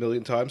listened to it a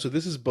million times. So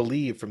this is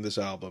Believe from this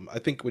album. I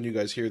think when you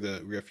guys hear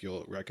the riff,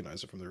 you'll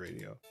recognize it from the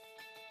radio.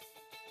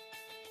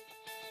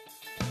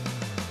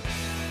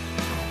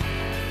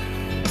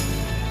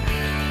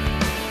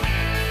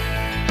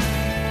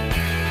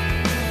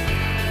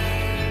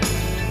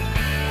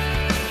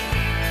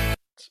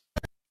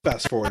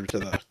 Fast forward to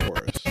the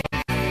chorus.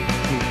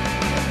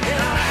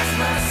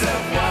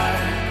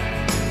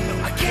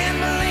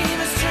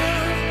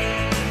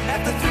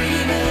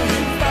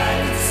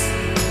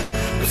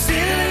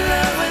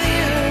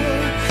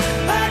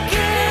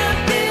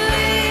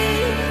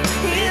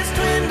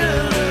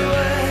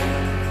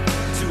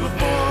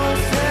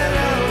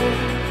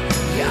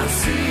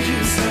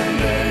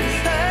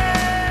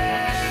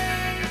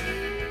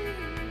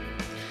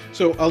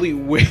 So, Ali,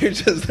 where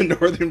does the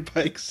Northern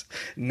Pikes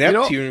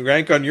Neptune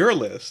rank on your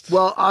list?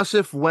 Well,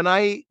 Asif, when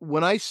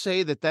I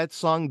say that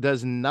song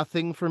does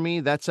nothing for me,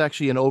 that's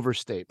actually an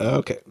overstatement.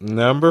 Okay,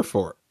 number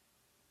 4.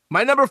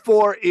 My number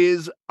 4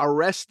 is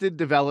Arrested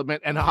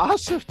Development, and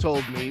Asif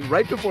told me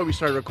right before we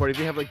started recording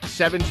they have like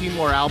 17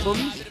 more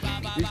albums.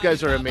 These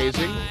guys are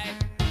amazing.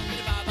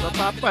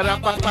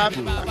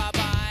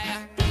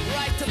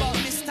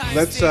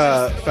 Let's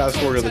fast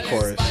forward to the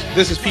chorus.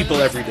 This is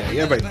People Every Day.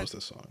 Everybody knows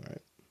this song, right?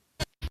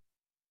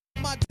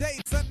 My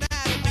date's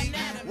anatomy.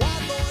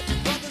 Why, Lord, you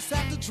brothers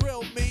have to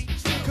drill me?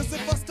 Cause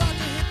if I start to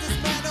hit this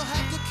man, they'll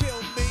have to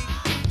kill me.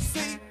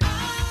 See, I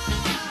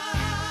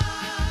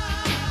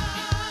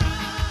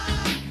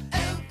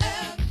am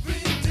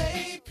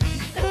everyday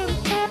people.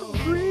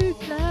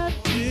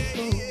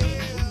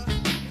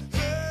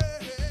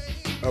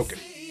 Okay.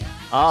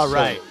 All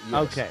right.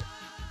 yes. Okay.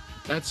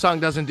 That song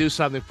doesn't do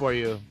something for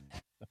you.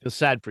 I feel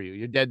sad for you.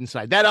 You're dead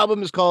inside. That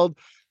album is called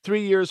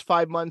 3 Years,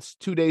 5 Months,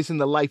 2 Days in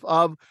the Life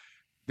of.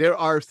 There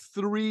are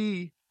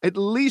at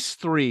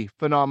least three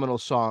phenomenal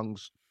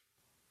songs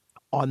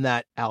on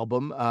that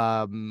album.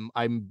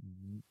 I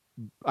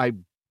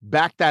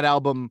back that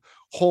album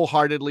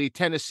wholeheartedly.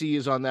 Tennessee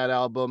is on that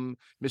album.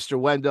 Mr.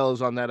 Wendell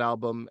is on that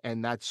album.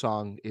 And that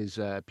song is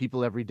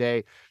People Every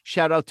Day.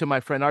 Shout out to my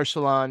friend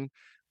Arsalan.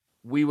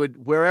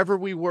 Wherever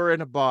we were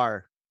in a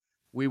bar,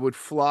 we would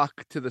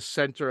flock to the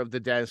center of the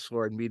dance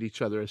floor and meet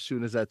each other as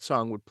soon as that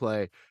song would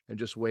play and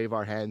just wave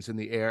our hands in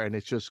the air. And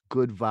it's just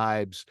good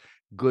vibes,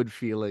 good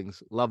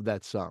feelings. Love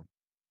that song.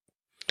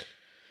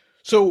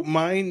 So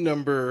my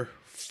number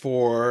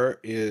 4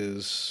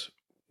 is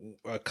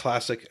a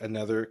classic,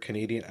 another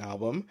Canadian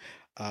album.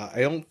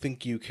 I don't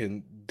think you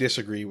can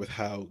disagree with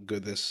how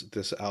good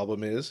this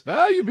album is.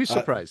 You'd be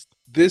surprised.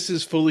 This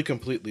is Fully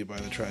Completely by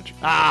the Tragic.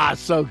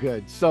 So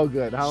good, so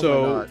good. How am I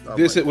So not? Oh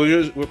this my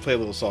we'll play a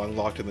little song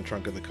locked in the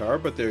trunk of the car,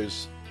 but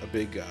there's a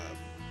big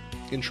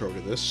intro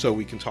to this, so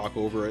we can talk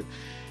over it.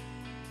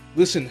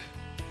 Listen,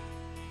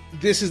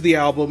 this is the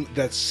album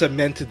that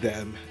cemented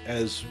them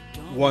as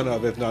one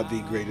of, if not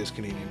the greatest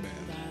Canadian band.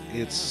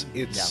 It's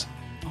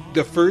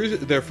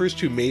their first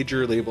two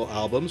major label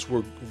albums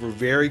were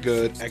very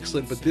good,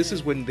 excellent, but this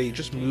is when they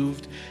just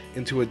moved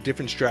into a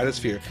different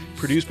stratosphere.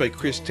 Produced by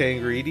Chris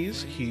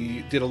Tangarides,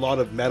 he did a lot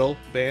of metal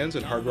bands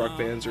and hard rock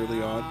bands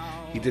early on.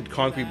 He did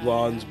Concrete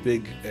Blonde's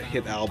big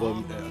hit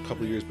album a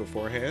couple years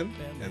beforehand,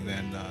 and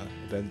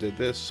then did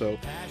this. So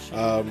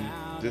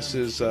this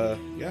is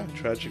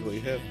Tragically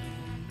Hip.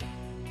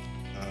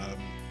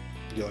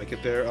 You like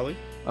it there, Ali?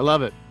 I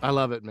love it,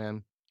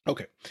 man.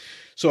 Okay,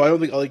 so I don't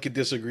think Ali could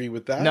disagree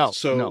with that. No,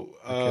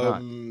 I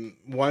cannot.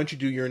 Why don't you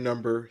do your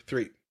number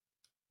 3?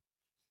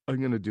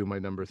 I'm gonna do my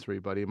number 3,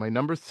 buddy. My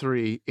number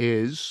 3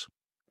 is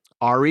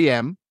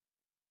REM.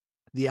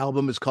 The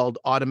album is called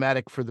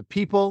Automatic for the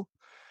People,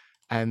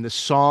 and the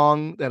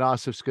song that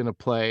Asif's gonna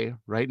play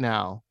right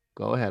now.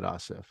 Go ahead,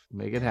 Asif.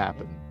 Make it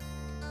happen.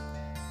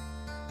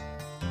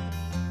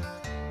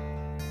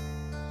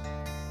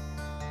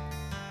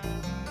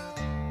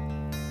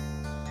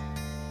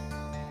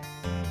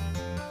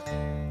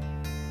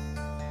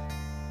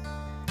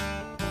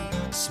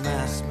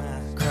 Smash,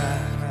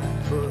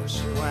 crack,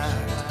 push,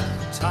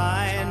 whack,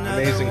 tie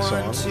another Amazing one,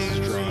 song. This is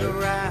two, Drive. three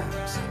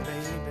wraps,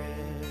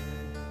 baby.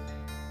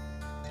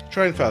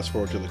 Try and fast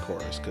forward to the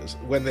chorus, because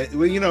when it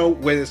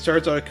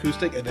starts on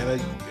acoustic and then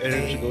it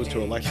actually goes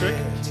to electric,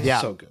 it's Yeah.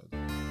 so good.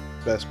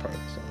 Best part of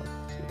the song.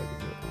 See if I can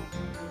do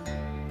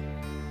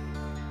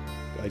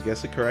it. Did I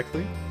guess it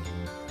correctly?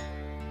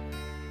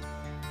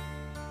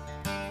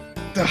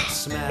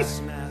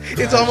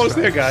 It's almost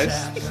there, guys.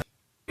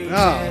 Maybe you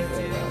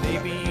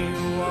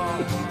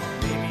walk,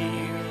 maybe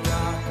you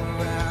rock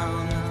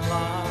around the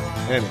clock.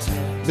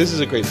 Anyway, this is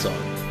a great song.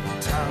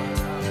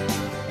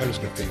 I'm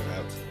just gonna figure it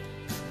out.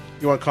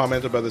 You want to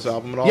comment about this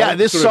album at all? Yeah,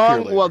 this Sort of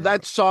song. purely. Well,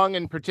 that song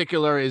in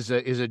particular is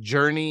a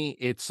journey.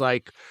 It's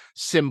like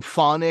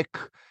symphonic.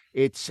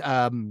 It's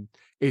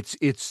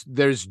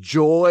there's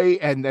joy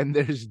and then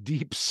there's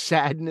deep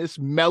sadness.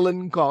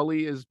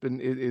 Melancholy is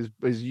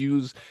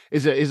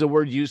a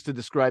word used to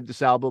describe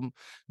this album.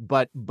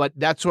 But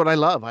that's what I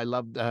love. I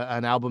love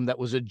an album that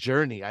was a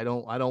journey. I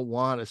don't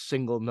want a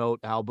single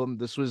note album.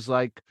 This was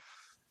like,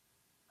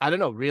 I don't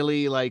know,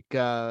 really like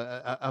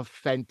a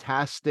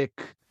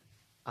fantastic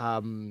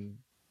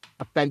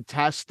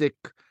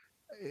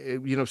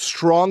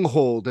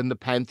stronghold in the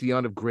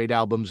pantheon of great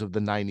albums of the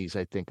 90s.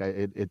 I think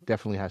it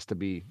definitely has to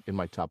be in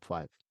my top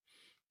 5.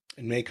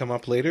 It may come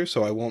up later,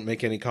 so I won't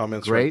make any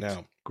comments right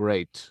now.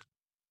 Great.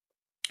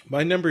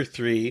 My number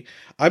 3,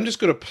 I'm just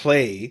going to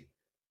play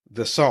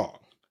the song,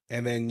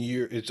 and then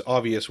it's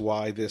obvious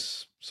why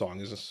this song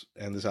is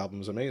and this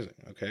album is amazing.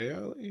 Okay,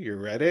 you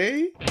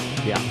ready?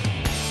 Yeah.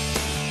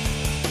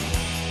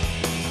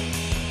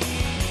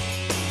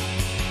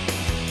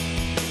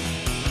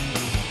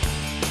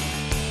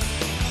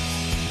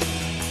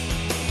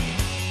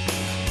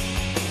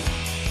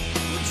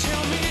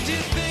 Tell me, did you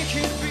think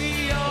it'd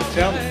be all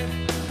Tell me. right?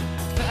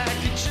 That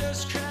could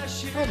just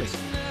crash here Tell me.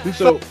 tonight.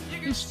 So,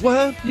 This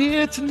world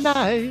here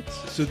tonight.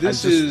 so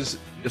this I just- is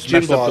Just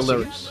Gin messed up the Blossoms.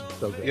 lyrics.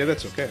 So good. Yeah,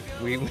 that's okay.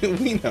 We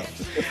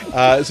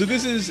know. So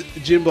this is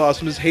Gin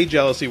Blossoms. Hey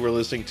Jealousy we're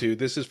listening to.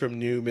 This is from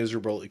New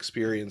Miserable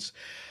Experience.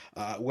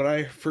 When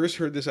I first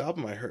heard this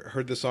album, I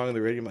heard the song on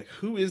the radio. I'm like,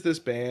 who is this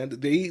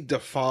band? They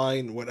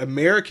define what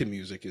American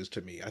music is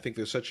to me. I think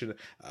they're such an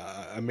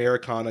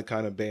Americana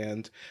kind of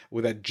band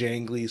with that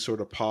jangly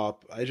sort of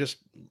pop. I just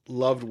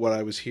loved what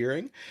I was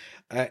hearing.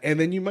 And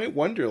then you might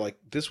wonder, like,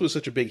 this was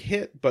such a big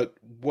hit, but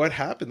what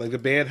happened? Like, the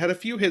band had a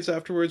few hits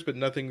afterwards, but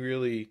nothing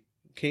really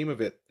came of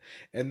it.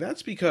 And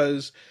that's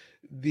because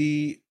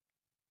the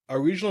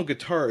original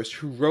guitarist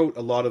who wrote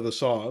a lot of the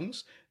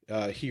songs,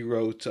 he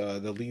wrote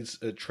the lead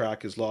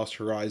track is Lost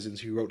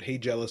Horizons. He wrote Hey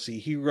Jealousy.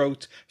 He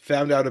wrote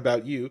Found Out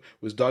About You,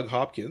 was Doug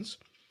Hopkins.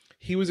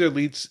 He was their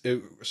lead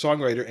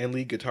songwriter and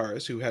lead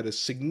guitarist who had a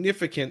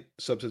significant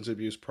substance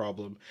abuse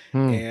problem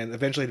and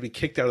eventually had to be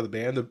kicked out of the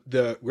band.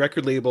 The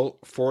record label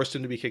forced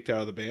him to be kicked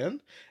out of the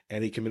band,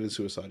 and he committed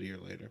suicide a year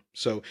later.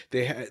 So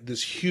they had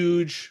this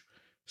huge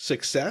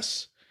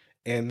success,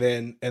 and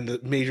the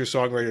major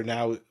songwriter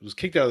now was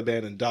kicked out of the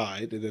band and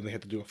died, and then they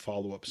had to do a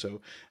follow-up. So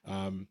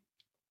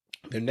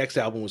their next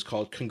album was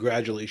called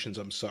Congratulations,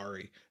 I'm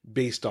Sorry,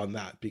 based on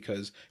that,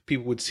 because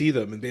people would see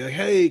them and be like,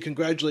 hey,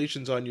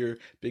 congratulations on your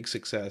big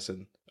success,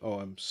 and oh,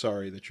 I'm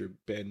sorry that your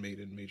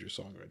bandmate and major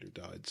songwriter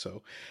died.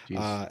 So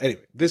anyway,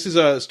 this is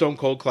a Stone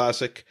Cold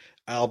classic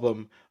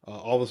album.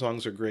 All the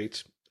songs are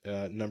great.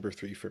 Number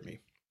 3 for me.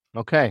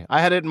 Okay.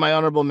 I had it in my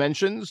honorable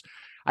mentions.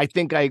 I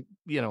think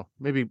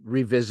maybe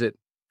revisit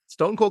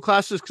Stone Cold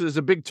classics because it's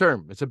a big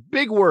term. It's a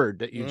big word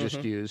that you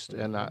just used.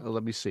 And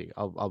let me see.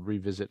 I'll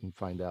revisit and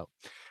find out.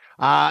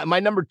 My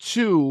number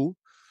 2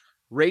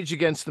 Rage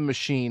Against the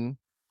Machine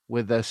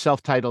with a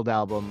self-titled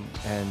album,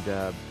 and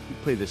you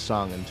play this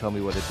song and tell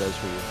me what it does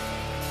for you.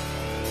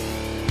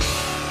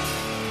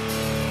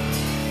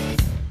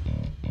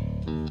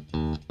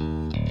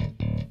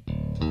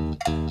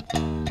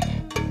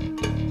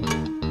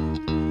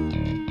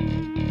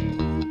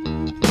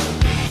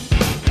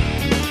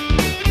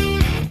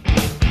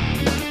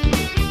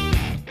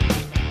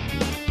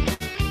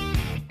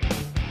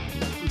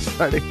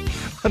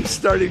 I'm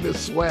starting to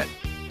sweat.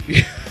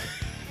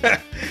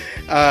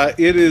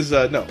 It is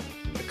a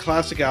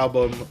classic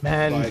album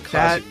Man, by a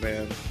classic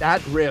band.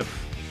 That riff.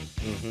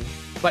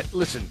 Mhm. But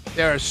listen,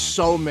 there are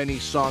so many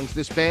songs.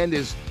 This band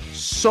is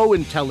so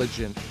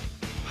intelligent,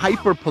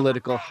 hyper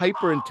political,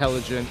 hyper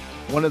intelligent.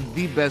 One of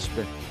the best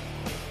bands.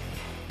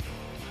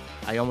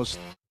 I almost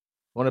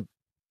want to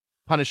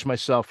punish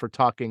myself for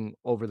talking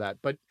over that.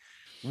 But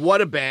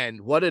what a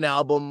band, what an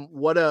album,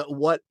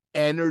 what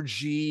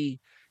energy.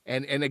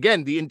 And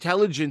again, the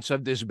intelligence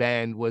of this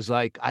band was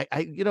like,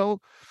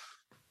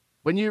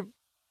 when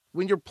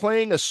you're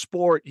playing a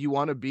sport, you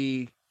want to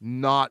be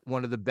not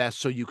one of the best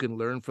so you can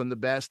learn from the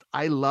best.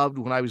 I loved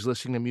when I was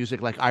listening to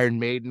music like Iron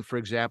Maiden, for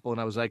example, and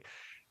I was like,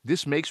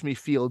 this makes me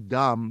feel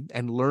dumb,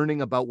 and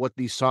learning about what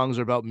these songs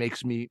are about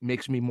makes me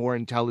more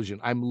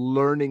intelligent. I'm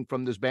learning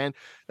from this band.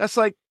 That's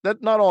like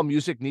that. Not all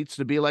music needs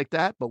to be like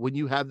that, but when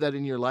you have that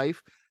in your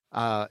life,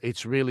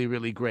 it's really,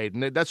 really great.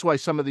 And that's why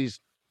some of these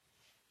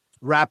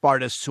rap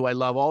artists who I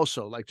love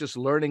also, like just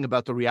learning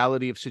about the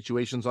reality of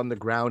situations on the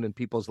ground in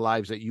people's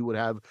lives that you would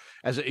have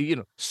as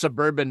a,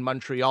 suburban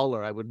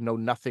Montrealer, I would know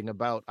nothing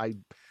about.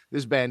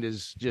 This band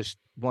is just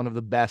one of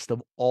the best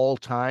of all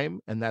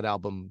time, and that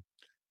album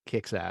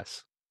kicks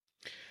ass.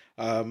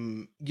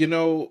 I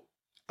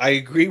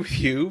agree with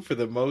you for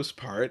the most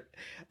part.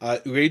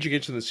 Rage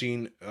Against the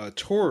Machine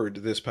toured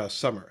this past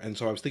summer, and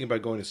so I was thinking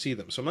about going to see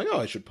them. So I'm like,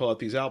 oh, I should pull out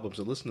these albums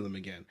and listen to them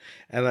again.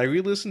 And I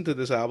re-listened to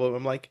this album.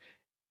 I'm like,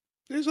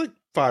 there's like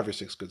 5 or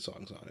 6 good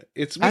songs on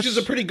it. Which is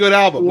a pretty good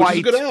album. Which is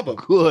a good album.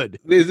 Good.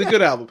 It's a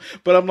good album.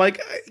 But I'm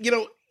like,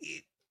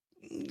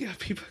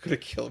 people are gonna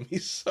kill me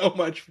so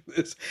much for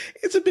this.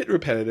 It's a bit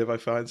repetitive, I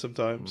find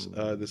sometimes,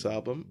 this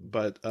album.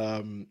 But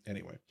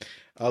anyway,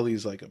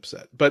 Ali's like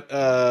upset. But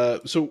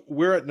so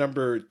we're at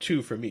number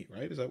 2 for me,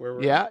 right? Is that where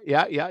we're at?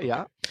 Yeah.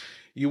 Okay.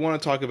 You want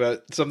to talk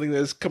about something that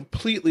is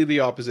completely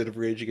the opposite of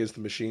Rage Against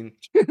the Machine?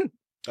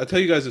 I'll tell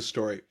you guys a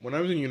story. When I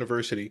was in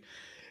university,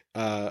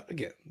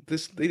 again,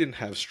 they didn't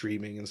have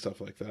streaming and stuff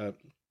like that.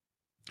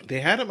 They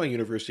had at my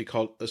university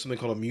something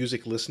called a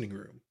music listening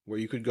room, where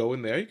you could go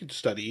in there, you could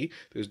study.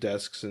 There's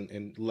desks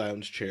and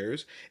lounge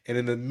chairs, and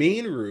in the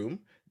main room,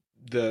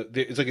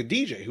 it's like a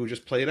DJ who would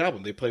just play an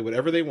album. They play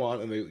whatever they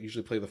want, and they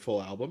usually play the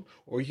full album.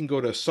 Or you can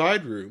go to a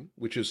side room,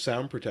 which is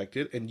sound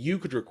protected, and you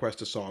could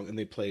request a song, and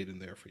they play it in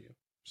there for you.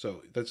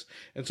 So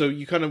so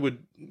you kind of would,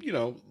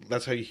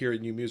 that's how you hear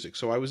new music.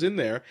 So I was in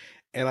there,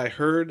 and I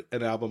heard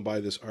an album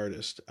by this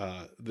artist,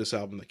 this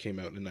album that came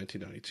out in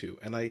 1992,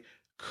 and I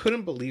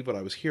couldn't believe what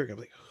I was hearing. I'm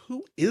like,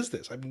 who is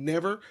this? I've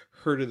never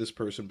heard of this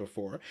person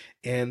before.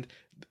 And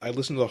I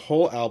listened to the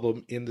whole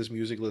album in this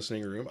music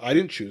listening room. I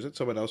didn't choose it.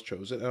 Someone else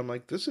chose it. And I'm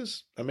like, this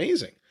is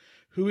amazing.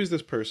 Who is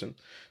this person?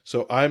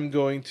 So I'm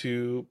going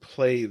to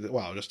play,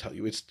 I'll just tell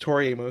you. It's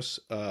Tori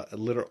Amos,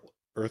 Literal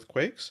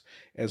Earthquakes.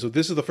 And so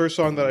this is the first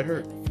song that I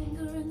heard.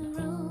 Finger in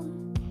the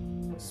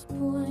room is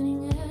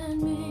pointing at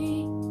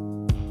me.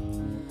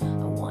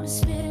 I wanna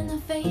spit in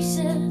the faces,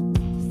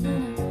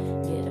 then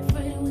I get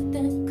afraid of what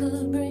that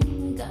could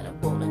bring. Got a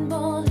bowling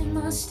ball in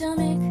my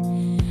stomach,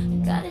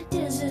 got a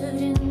desert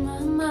in my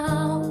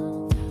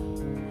mouth.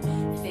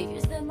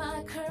 Figures that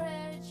my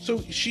courage.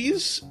 So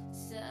she's,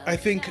 I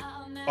think,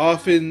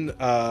 often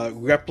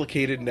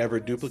replicated,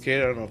 never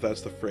duplicated. I don't know if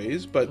that's the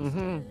phrase, but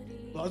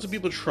lots of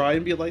people try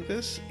and be like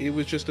this. It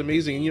was just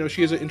amazing. And,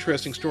 she has an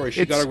interesting story.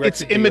 She got a record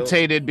It's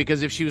imitated,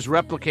 because if she was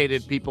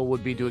replicated, people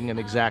would be doing an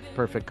exact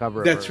perfect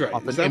cover. That's of her. right.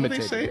 Often Is that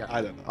imitated. what they say? Yeah.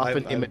 I don't know.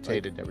 Often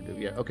imitated, never do.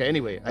 Yeah. Okay.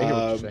 Anyway, I hear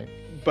what you're saying.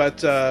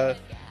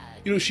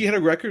 But she had a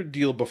record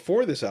deal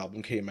before this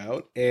album came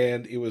out,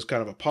 and it was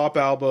kind of a pop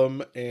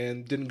album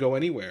and didn't go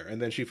anywhere.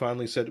 And then she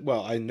finally said,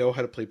 well, I know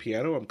how to play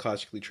piano. I'm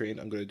classically trained.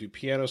 I'm going to do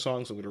piano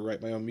songs. I'm going to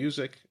write my own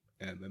music.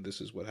 And then this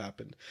is what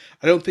happened.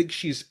 I don't think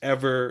she's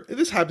ever...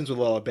 This happens with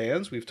a lot of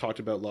bands. We've talked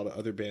about a lot of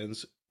other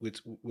bands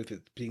with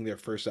it being their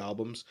first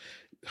albums.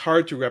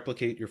 Hard to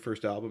replicate your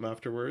first album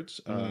afterwards,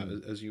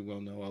 as you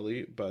well know,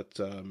 Ali. But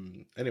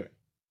anyway,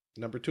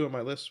 number 2 on my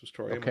list was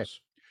Tori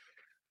Amos.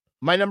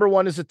 My number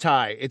 1 is a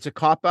tie. It's a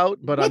cop-out,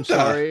 but I'm the-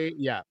 sorry.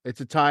 Yeah,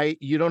 it's a tie.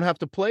 You don't have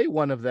to play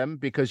one of them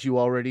because you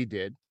already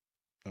did.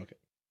 Okay.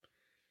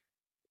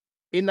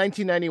 In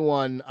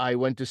 1991, I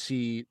went to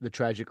see the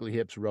Tragically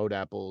Hip's Road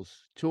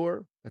Apples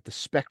tour at the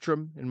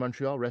Spectrum in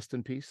Montreal. Rest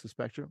in peace, the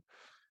Spectrum.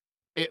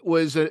 It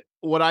was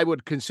what I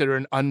would consider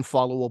an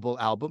unfollowable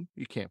album.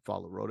 You can't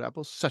follow Road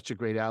Apples. Such a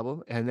great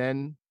album. And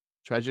then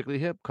Tragically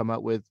Hip come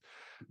out with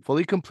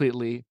Fully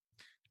Completely.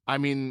 I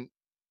mean,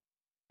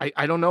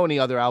 I don't know any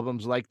other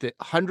albums like the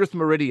 100th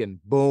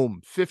Meridian,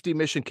 boom, 50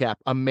 Mission Cap,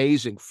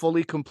 amazing,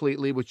 Fully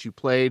Completely, which you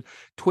played,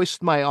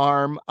 Twist My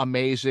Arm,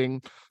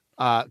 amazing,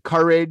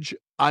 Courage,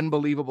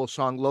 unbelievable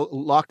song,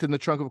 Locked in the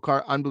Trunk of a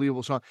Car,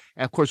 unbelievable song,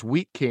 and of course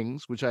Wheat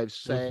Kings, which I've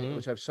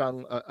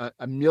sung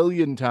a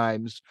million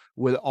times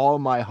with all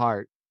my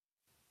heart.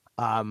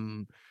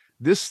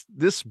 This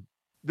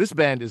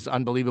band is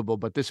unbelievable,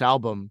 but this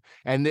album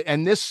and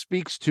this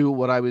speaks to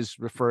what I was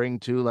referring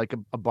to, like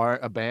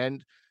a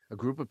band, a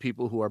group of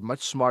people who are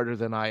much smarter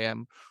than I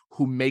am,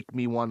 who make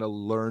me want to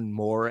learn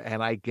more,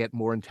 and I get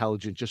more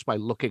intelligent just by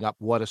looking up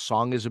what a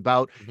song is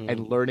about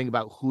and learning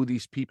about who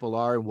these people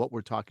are and what we're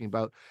talking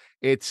about.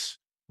 It's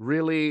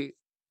really,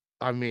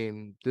 I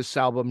mean, this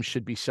album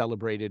should be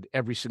celebrated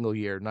every single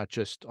year, not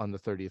just on the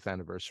 30th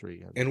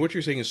anniversary. And what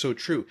you're saying is so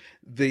true.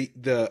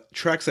 The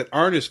tracks that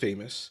aren't as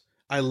famous,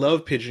 I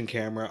love Pigeon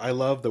Camera. I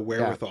love the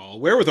Wherewithal.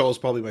 Wherewithal is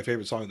probably my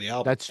favorite song on the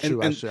album. That's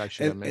true. I should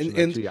have mentioned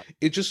that too. Yeah.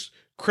 It's just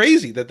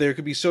crazy that there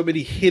could be so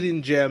many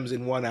hidden gems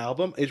in one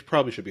album. It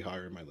probably should be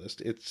higher in my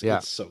list. It's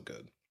so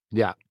good.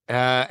 Yeah.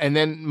 And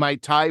then my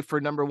tie for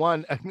number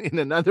one in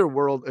another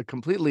world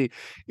completely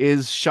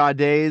is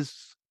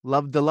Sade's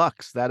Love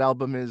Deluxe. That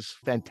album is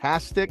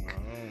fantastic.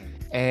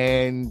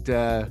 And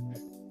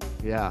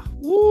yeah.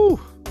 Woo.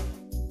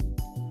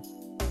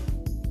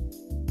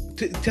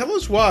 Tell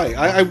us why.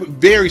 I'm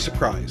very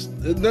surprised.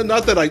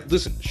 Not that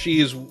listen, she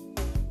is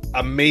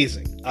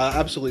amazing.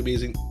 Absolutely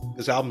amazing.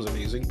 This album's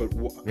amazing, but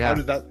how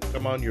did that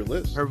come on your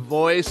list? Her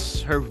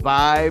voice, her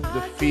vibe, the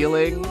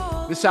feeling.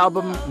 This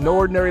album, No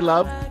Ordinary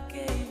Love,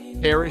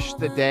 Perish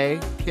the Day,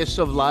 Kiss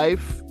of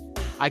Life,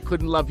 I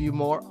Couldn't Love You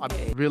More.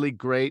 Really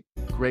great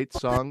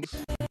songs.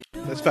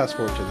 Let's fast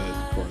forward to the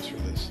chorus for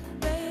this.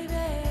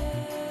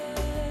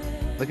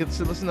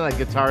 Listen to that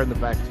guitar in the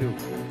back too.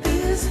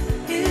 This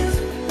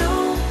is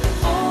no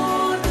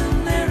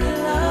ordinary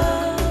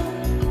love.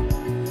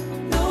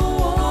 No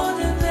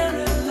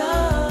ordinary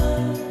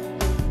love.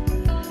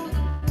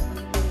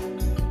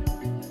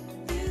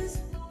 This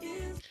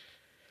is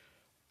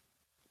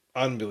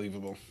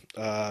Unbelievable.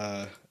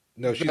 No,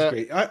 she's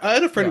great. I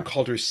had a friend who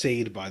called her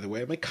Sade, by the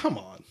way. I'm like, come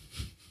on.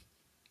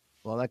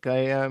 Well, that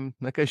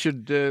guy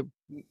should.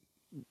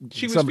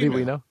 She was somebody female.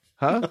 we know,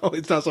 huh? No,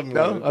 it's not something.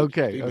 No, we know.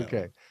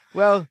 okay.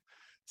 Well,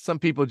 some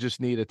people just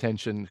need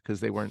attention because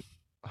they weren't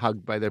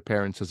hugged by their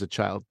parents as a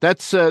child.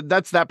 That's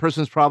that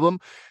person's problem.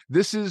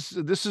 This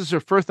is her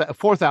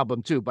fourth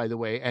album too, by the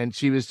way, and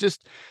it's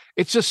just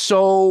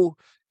so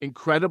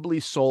incredibly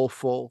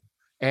soulful.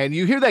 And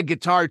you hear that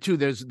guitar too.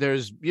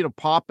 There's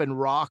pop and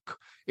rock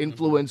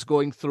influence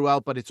going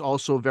throughout, but it's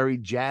also very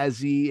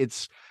jazzy.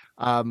 It's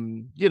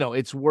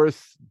it's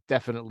worth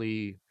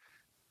definitely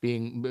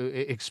being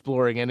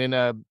exploring. And in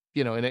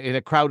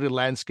a crowded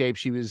landscape,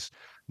 she was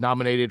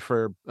nominated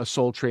for a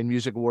Soul Train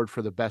Music Award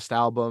for the best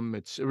album.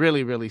 It's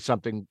really, really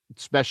something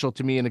special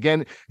to me. And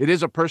again, it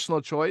is a personal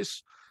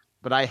choice,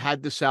 but I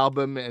had this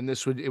album and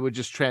it would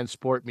just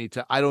transport me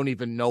to, I don't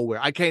even know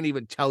where. I can't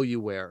even tell you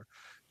where.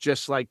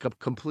 Just like a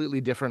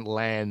completely different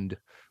land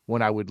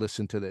when I would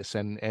listen to this.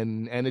 And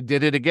it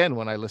did it again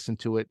when I listened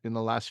to it in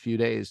the last few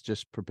days,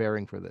 just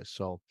preparing for this.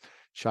 So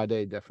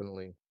Sade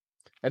definitely.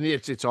 And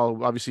it's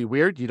all obviously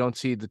weird. You don't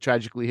see the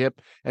Tragically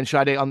Hip and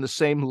Sade on the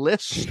same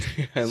list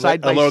side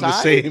by side.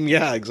 The same,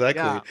 yeah,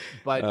 exactly.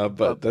 Yeah,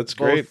 but that's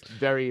both great.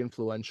 Very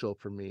influential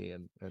for me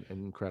and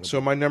incredible. So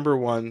my number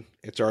one,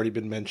 it's already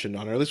been mentioned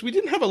on our list. We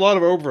didn't have a lot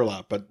of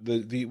overlap, but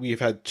we've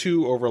had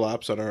two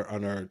overlaps on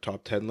our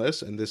top 10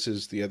 list, and this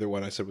is the other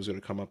one I said was going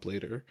to come up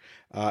later.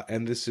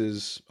 And this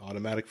is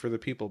Automatic for the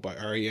People by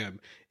R.E.M.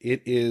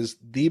 It is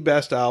the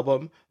best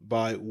album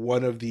by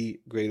one of the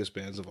greatest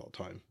bands of all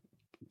time.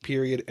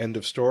 Period. End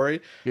of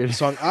story. The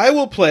song I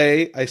will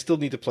play, I still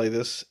need to play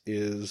this,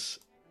 is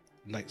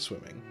Night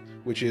Swimming,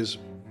 which is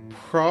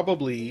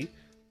probably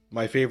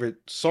my favorite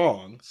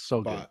song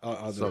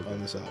on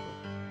this album.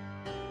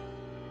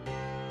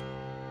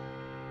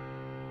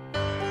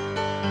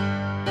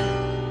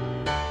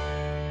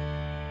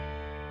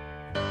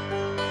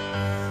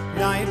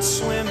 Night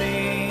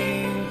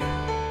swimming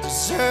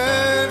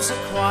deserves a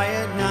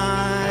quiet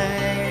night.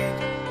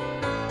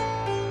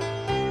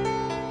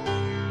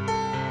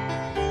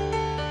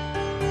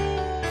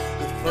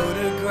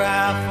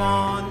 Photograph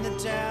on the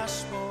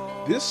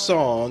dashboard. This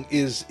song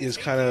is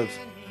kind of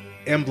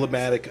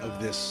emblematic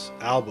of this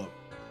album.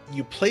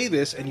 You play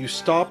this and you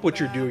stop what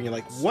you're doing. You're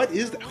like, what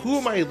is that? Who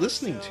am I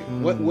listening to?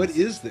 What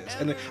is this?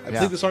 And I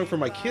played the song for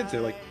my kids.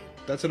 They're like,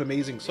 that's an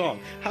amazing song.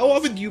 How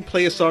often do you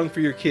play a song for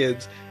your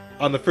kids?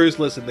 On the first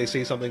listen, they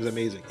say something's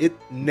amazing. It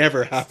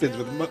never happens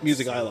with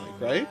music I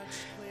like, right?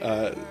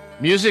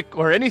 Music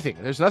or anything.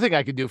 There's nothing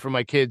I could do for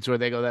my kids where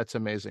they go, that's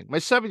amazing. My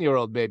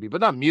 7-year-old baby,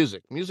 but not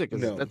music. Music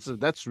is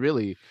that's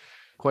really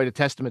quite a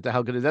testament to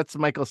how good it is. That's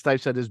Michael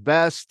Stipe at his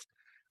best.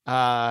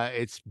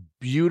 It's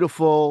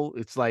beautiful.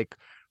 It's like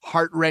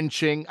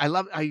heart-wrenching.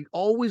 I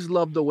always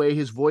love the way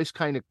his voice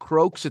kind of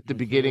croaks at the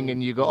beginning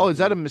and you go, oh, is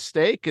that a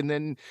mistake? And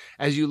then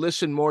as you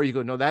listen more, you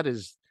go, no, that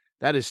is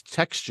That is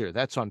texture.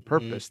 That's on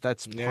purpose.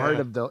 That's part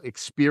Yeah. of the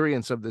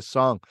experience of this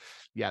song.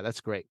 Yeah, that's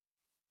great.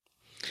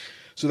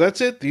 So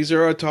that's it. These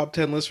are our top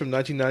 10 lists from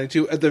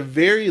 1992. At the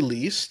very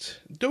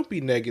least, don't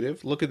be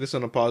negative. Look at this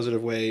in a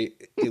positive way.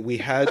 We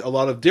had a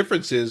lot of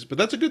differences, but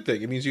that's a good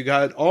thing. It means you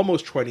got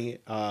almost 20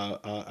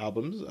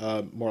 albums,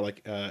 more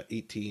like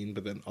 18,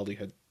 but then Ali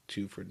had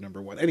 2 for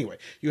number 1. Anyway,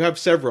 you have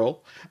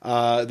several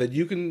that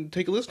you can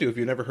take a listen to if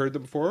you've never heard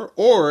them before,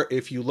 or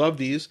if you love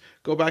these,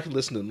 go back and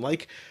listen to them.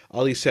 Like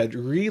Ali said,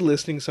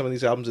 re-listening some of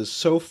these albums is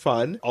so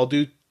fun. I'll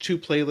do 2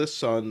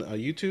 playlists on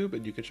YouTube,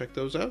 and you can check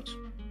those out.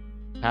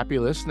 Happy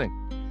listening.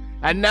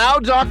 And now,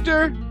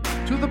 Doctor,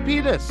 to the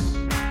penis.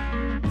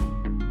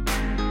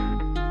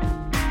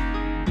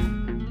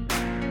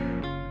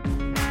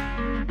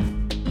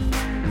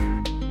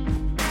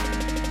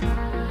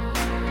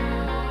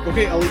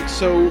 Okay, Ali,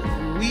 so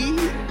we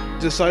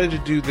decided to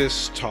do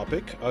this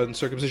topic on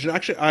circumcision.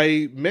 Actually,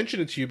 I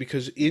mentioned it to you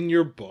because in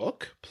your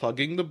book,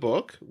 plugging the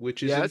book,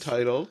 which is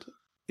entitled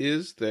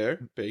Is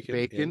There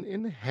Bacon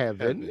in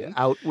Heaven,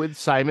 out with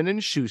Simon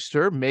 &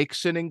 Schuster,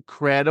 makes an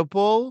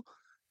incredible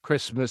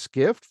Christmas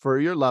gift for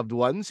your loved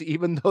ones,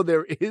 even though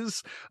there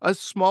is a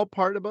small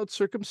part about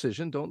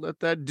circumcision. Don't let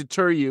that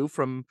deter you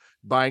from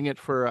buying it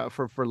for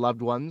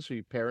loved ones or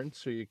your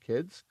parents or your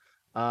kids.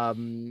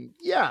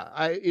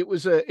 It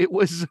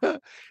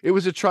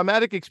was a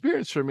traumatic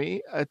experience for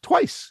me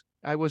twice.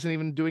 I wasn't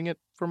even doing it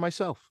for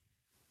myself.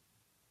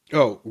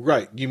 Oh,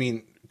 right. You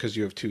mean because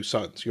you have 2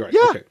 sons? You're right.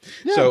 Yeah, Okay.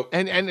 yeah. So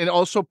and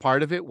also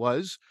part of it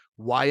was,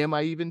 why am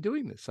I even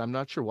doing this? I'm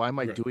not sure. Why am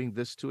I doing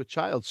this to a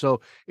child?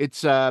 So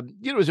it's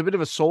it was a bit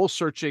of a soul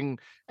searching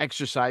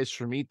exercise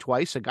for me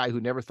twice. A guy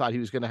who never thought he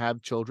was going to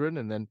have children,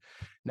 and then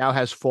now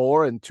has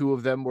 4, and 2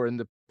 of them were in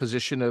the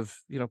position of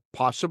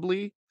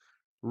possibly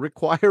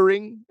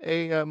requiring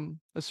a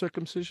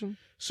circumcision.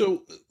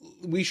 So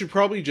we should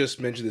probably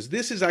just mention this.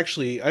 This is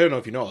actually, I don't know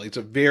if you know, it's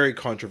a very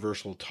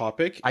controversial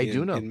topic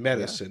in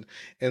medicine.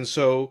 Yeah. And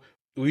so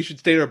we should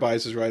state our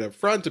biases right up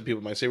front, and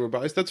people might say we're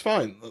biased. That's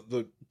fine.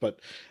 But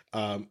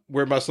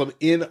we're Muslim.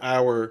 In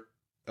our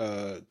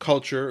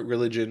culture,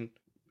 religion,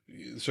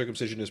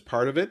 circumcision is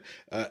part of it.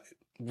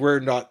 We're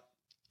not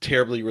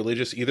terribly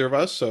religious, either of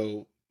us,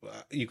 so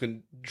you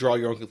can draw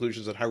your own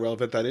conclusions on how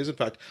relevant that is. In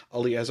fact,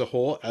 Ali as a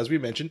whole, as we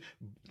mentioned,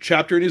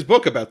 chapter in his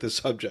book about this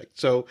subject.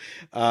 So,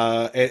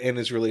 and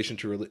his relation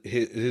to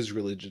his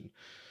religion.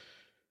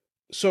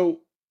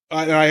 So,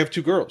 I have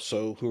 2 girls,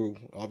 so who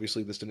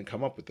obviously this didn't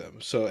come up with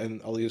them. So,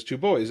 and Ali has 2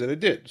 boys, and it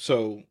did.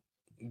 So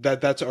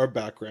that's our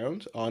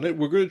background on it.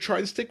 We're going to try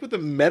and stick with the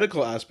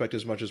medical aspect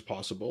as much as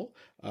possible.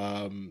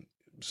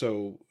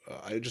 So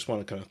I just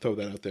want to kind of throw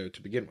that out there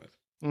to begin with.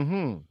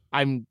 Mm-hmm.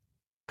 I'm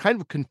kind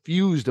of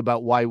confused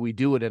about why we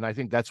do it, and I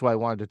think that's why I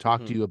wanted to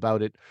talk to you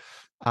about it.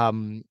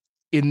 In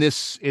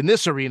this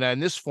arena,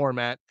 in this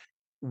format,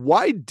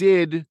 why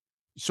did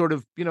sort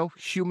of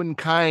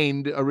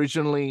humankind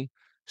originally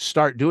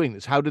start doing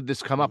this? How did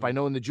this come up? I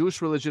know in the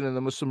Jewish religion and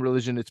the Muslim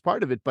religion it's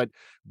part of it, but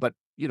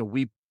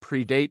we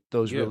predate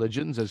those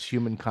religions as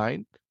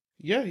humankind.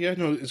 Yeah,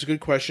 no, it's a good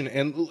question.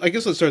 And I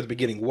guess let's start at the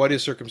beginning. What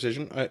is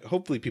circumcision?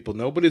 Hopefully people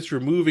know, but it's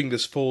removing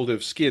this fold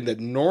of skin that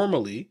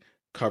normally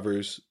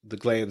covers the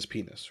glans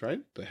penis,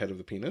 right? The head of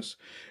the penis.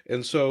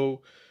 And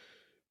so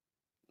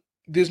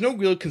there's no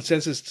real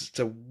consensus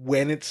to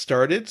when it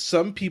started.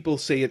 Some people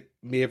say it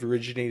may have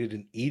originated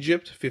in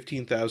Egypt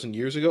 15,000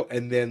 years ago,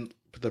 and then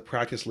the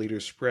practice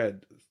later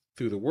spread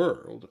through the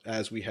world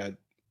as we had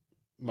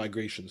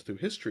migrations through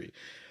history.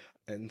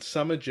 And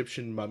some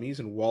Egyptian mummies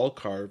and wall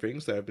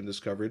carvings that have been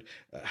discovered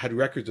had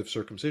records of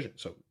circumcision.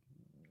 So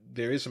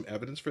there is some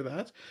evidence for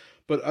that.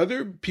 But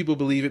other people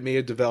believe it may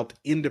have developed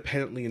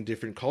independently in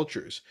different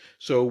cultures.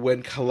 So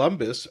when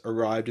Columbus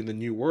arrived in the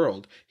New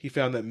World, he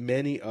found that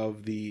many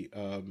of the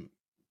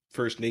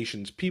First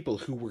Nations people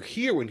who were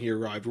here when he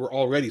arrived were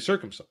already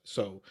circumcised.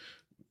 So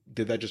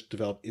did that just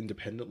develop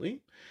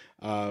independently?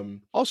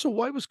 Also,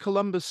 why was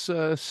Columbus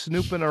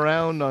snooping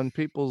around on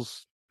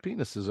people's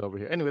penises over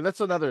here? Anyway,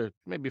 that's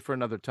maybe for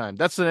another time.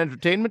 That's an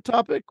entertainment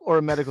topic or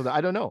a medical. I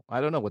don't know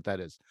what that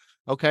is.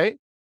 Okay.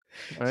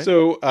 All right.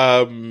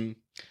 So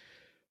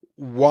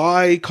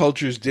why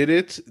cultures did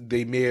it?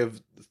 They may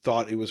have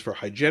thought it was for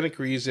hygienic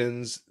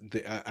reasons.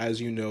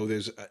 As you know,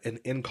 there's an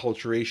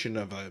enculturation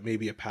of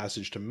maybe a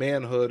passage to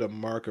manhood, a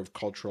mark of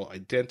cultural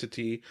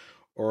identity,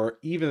 or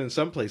even in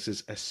some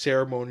places a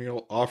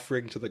ceremonial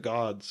offering to the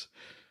gods.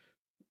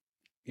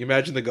 You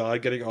imagine the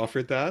god getting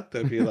offered that?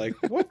 They'd be like,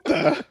 what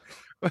the?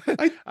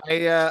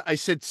 I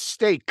said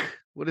steak.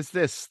 What is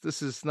this?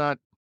 This is not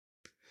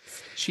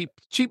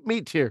cheap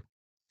meat here.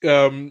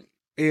 And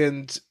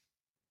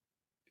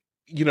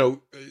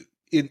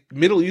in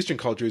Middle Eastern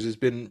cultures has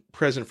been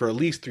present for at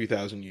least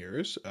 3,000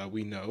 years,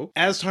 we know.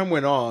 As time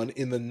went on,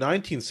 in the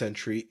 19th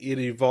century, it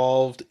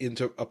evolved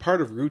into a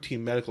part of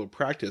routine medical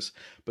practice.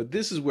 But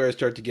this is where it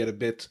started to get a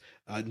bit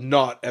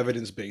not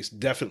evidence-based,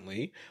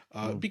 definitely,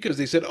 because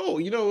they said,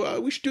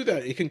 we should do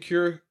that. It can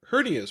cure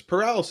hernias,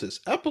 paralysis,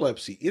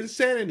 epilepsy,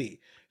 insanity,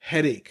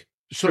 headache,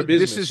 So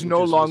this Strabismus, is which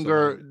no is also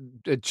longer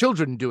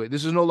children do it.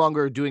 This is no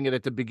longer doing it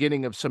at the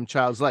beginning of some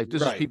child's life.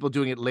 This is Right. people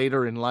doing it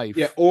later in life.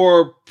 Yeah,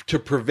 or to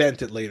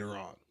prevent it later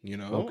on,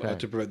 Okay.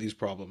 to prevent these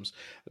problems.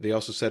 They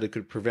also said it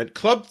could prevent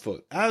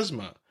clubfoot,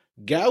 asthma,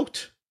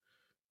 gout,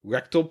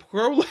 rectal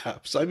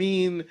prolapse. I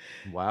mean,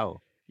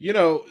 Wow.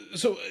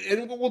 so,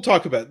 and we'll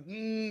talk about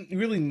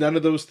really none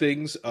of those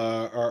things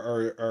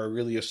are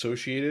really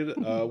associated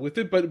with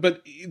it,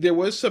 but there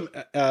was some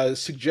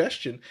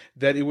suggestion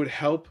that it would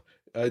help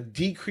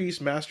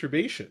decrease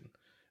masturbation.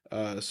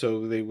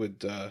 So they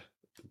would.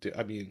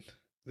 I mean,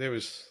 there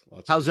was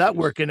lots. How's of that issues.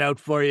 working out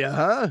for you,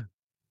 huh?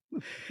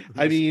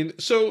 I mean,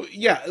 so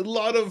yeah, a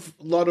lot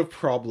of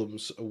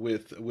problems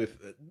with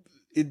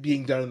it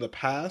being done in the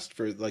past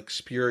for like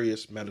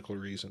spurious medical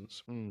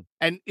reasons.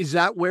 And is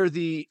that where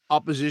the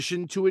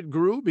opposition to it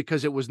grew,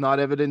 because it was not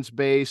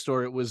evidence-based,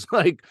 or it was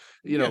like,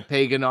 Yeah.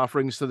 pagan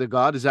offerings to the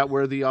god? Is that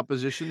where the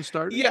opposition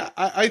started? Yeah,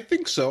 I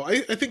think so.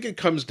 I think it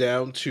comes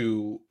down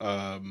to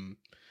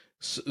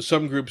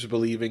some groups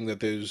believing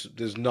that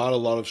there's not a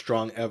lot of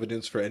strong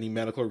evidence for any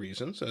medical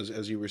reasons,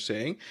 as you were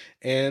saying,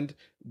 and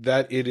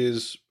that it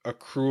is a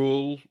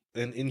cruel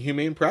and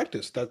inhumane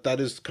practice. That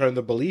is kind of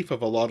the belief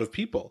of a lot of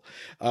people.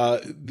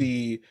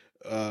 There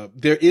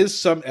is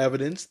some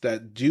evidence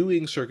that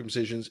doing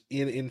circumcisions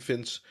in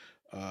infants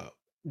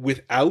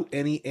without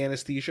any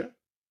anesthesia,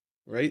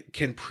 right,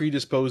 can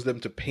predispose them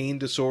to pain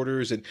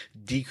disorders and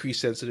decrease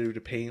sensitivity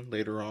to pain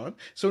later on.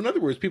 So in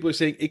other words, people are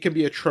saying it can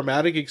be a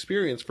traumatic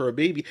experience for a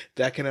baby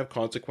that can have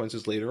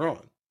consequences later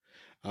on.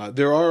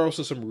 There are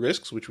also some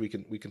risks which we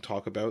can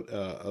talk about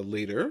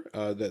later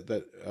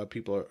that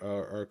people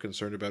are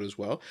concerned about as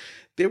well.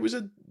 There was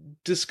a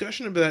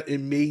discussion about that it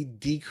may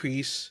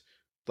decrease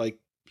like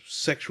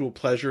sexual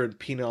pleasure and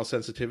penile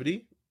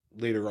sensitivity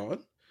later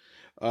on.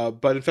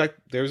 But in fact,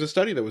 there's a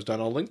study that was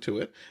done, I'll link to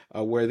it,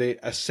 where they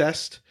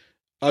assessed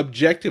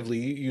objectively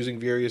using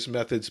various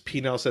methods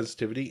penile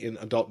sensitivity in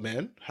adult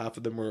men. Half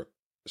of them were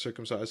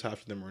circumcised,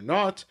 half of them were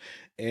not,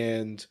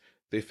 and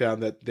they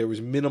found that there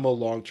was minimal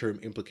long-term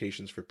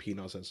implications for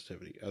penile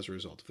sensitivity as a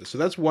result of this. So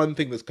that's one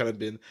thing that's kind of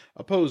been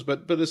opposed,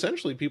 but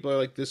essentially people are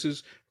like, this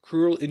is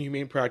cruel,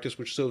 inhumane practice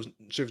which serves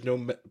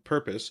no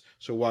purpose,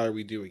 so why are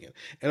we doing it?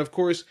 And of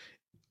course,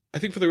 I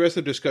think for the rest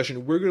of the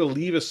discussion, we're going to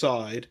leave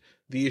aside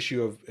the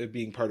issue of it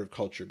being part of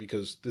culture,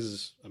 because this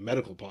is a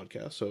medical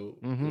podcast. So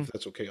if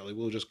that's okay, Ollie,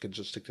 we'll just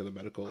stick to the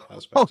medical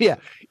aspect. Oh yeah.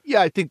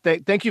 Yeah. I think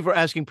thank you for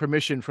asking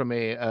permission from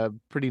a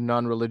pretty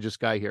non-religious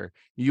guy here.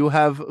 You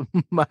have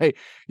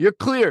you're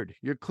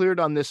cleared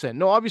on this end.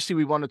 No, obviously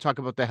we want to talk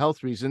about the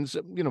health reasons,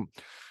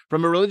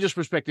 from a religious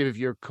perspective. If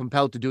you're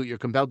compelled to do it, you're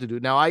compelled to do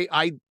it. Now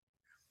I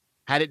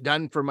had it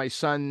done for my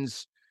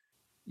son's,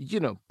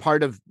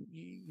 part of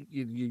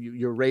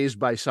you're raised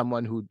by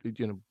someone who,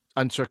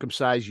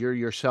 uncircumcised, you're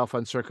yourself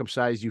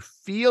uncircumcised, you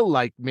feel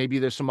like maybe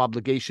there's some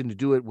obligation to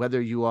do it,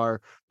 whether you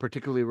are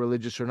particularly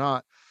religious or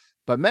not.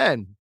 But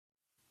man,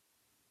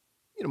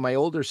 my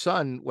older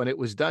son, when it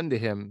was done to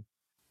him,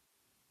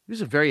 he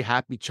was a very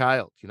happy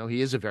child.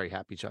 He is a very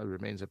happy child,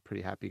 remains a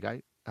pretty happy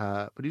guy.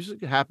 But he's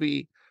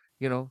happy,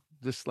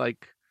 just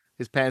like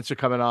his pants are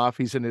coming off.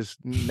 He's in his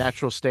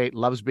natural state,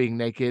 loves being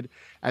naked.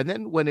 And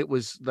then when it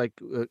was like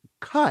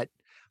cut,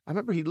 I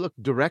remember he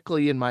looked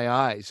directly in my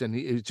eyes and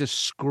he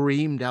just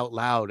screamed out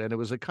loud. And it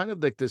was kind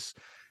of like this,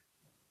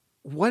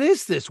 what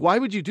is this? Why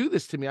would you do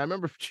this to me? I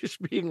remember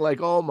just being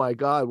like, oh my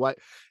God, why?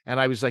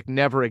 And I was like,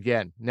 never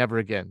again, never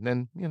again.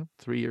 And then,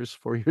 4 years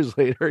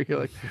later,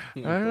 you're like,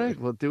 all right,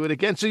 we'll do it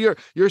again. So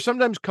you're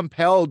sometimes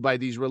compelled by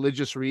these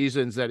religious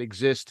reasons that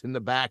exist in the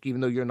back,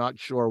 even though you're not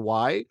sure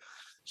why.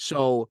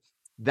 So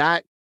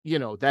that,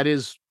 that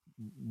is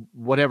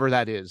whatever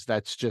that is.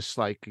 That's just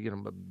like,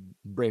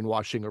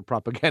 brainwashing or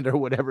propaganda or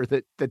whatever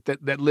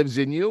that lives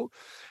in you.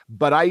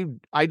 But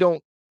I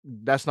don't,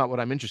 that's not what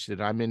I'm interested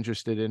in. I'm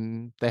interested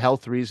in the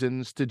health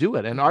reasons to do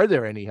it. And are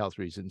there any health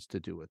reasons to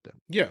do it then?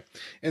 Yeah.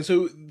 And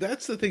so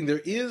that's the thing.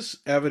 There is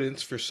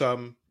evidence for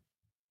some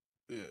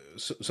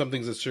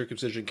things that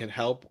circumcision can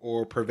help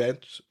or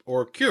prevent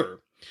or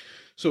cure.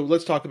 So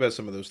let's talk about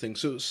some of those things.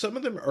 So some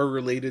of them are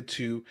related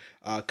to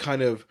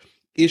kind of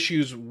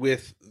issues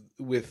with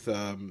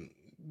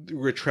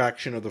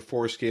retraction of the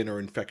foreskin or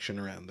infection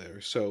around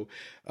there. So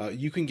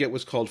you can get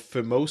what's called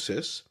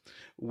phimosis,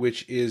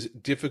 which is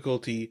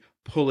difficulty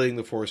pulling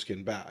the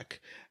foreskin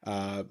back.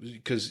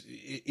 Because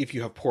if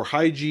you have poor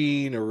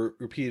hygiene or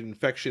repeated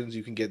infections,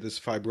 you can get this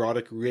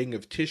fibrotic ring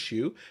of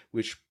tissue,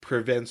 which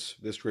prevents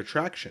this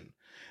retraction.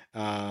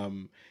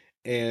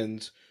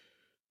 And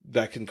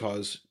that can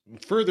cause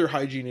further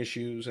hygiene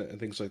issues and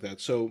things like that.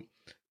 So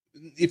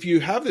if you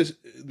have this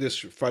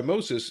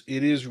phimosis,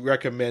 it is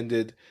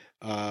recommended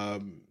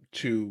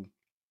to,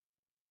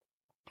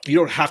 you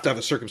don't have to have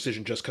a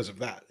circumcision just because of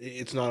that.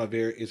 It's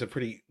a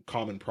pretty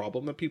common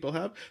problem that people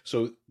have.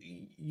 So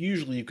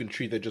usually you can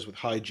treat that just with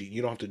hygiene.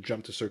 You don't have to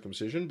jump to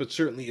circumcision, but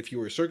certainly if you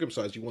were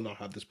circumcised, you will not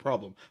have this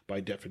problem by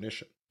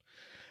definition.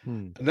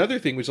 Another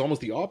thing, which is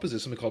almost the opposite,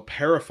 is something called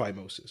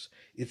paraphimosis.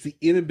 It's the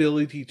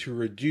inability to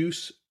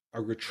reduce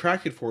a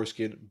retracted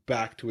foreskin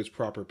back to its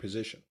proper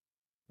position,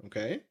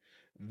 Okay.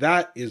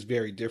 That is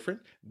very different.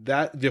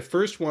 That the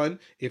first one,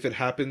 if it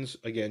happens,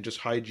 again, just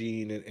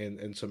hygiene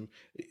and some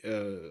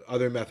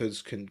other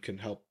methods can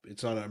help.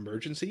 It's not an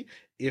emergency.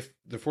 If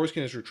the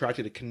foreskin is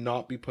retracted, it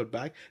cannot be put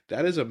back.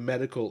 That is a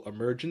medical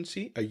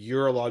emergency, a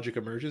urologic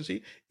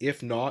emergency.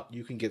 If not,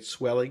 you can get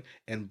swelling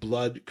and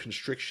blood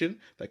constriction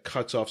that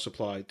cuts off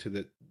supply to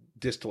the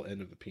distal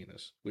end of the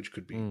penis, which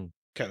could be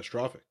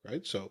catastrophic,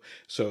 right? So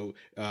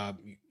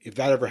if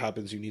that ever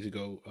happens, you need to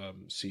go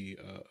see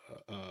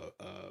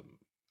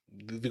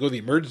they go to the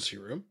emergency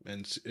room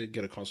and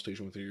get a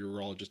consultation with a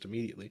urologist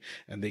immediately,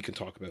 and they can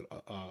talk about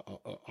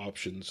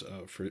options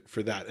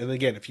for that. And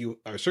again, if you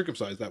are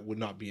circumcised, that would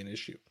not be an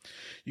issue.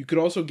 You could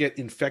also get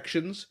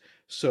infections.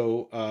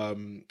 So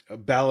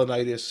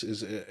balanitis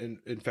is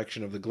an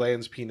infection of the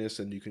glans penis,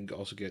 and you can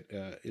also get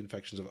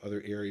infections of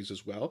other areas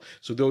as well.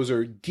 So those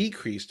are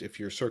decreased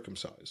if you're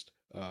circumcised.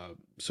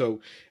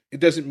 So it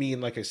doesn't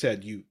mean, like I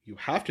said, you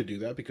have to do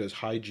that, because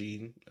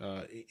hygiene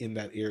in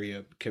that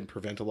area can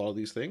prevent a lot of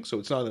these things. So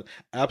it's not an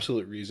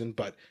absolute reason,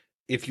 but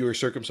if you're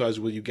circumcised,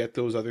 will you get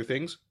those other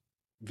things?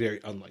 Very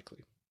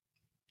unlikely.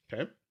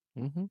 Okay.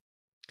 Mm-hmm.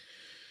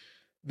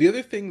 The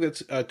other thing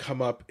that's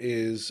come up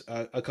is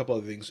a couple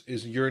of things,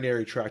 is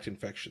urinary tract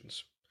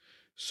infections.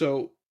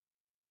 So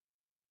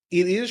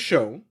it is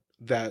shown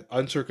that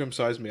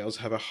uncircumcised males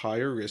have a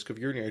higher risk of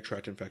urinary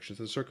tract infections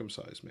than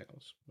circumcised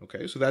males.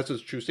 Okay, so that's a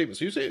true statement.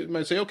 So you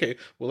might say, okay,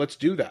 well, let's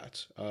do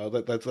that.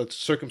 Let's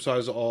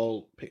circumcise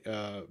all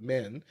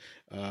men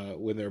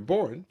when they're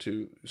born,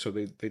 so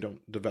they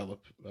don't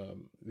develop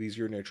these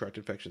urinary tract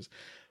infections.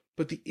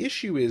 But the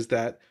issue is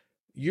that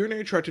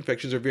urinary tract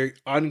infections are very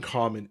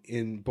uncommon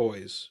in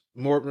boys,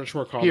 much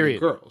more common in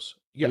girls.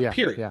 Yeah,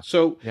 period. Yeah.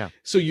 So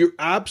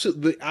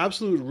the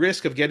absolute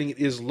risk of getting it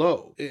is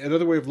low.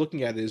 Another way of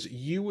looking at it is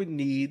you would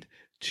need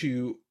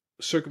to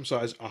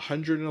circumcise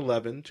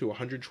 111 to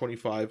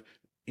 125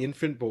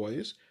 infant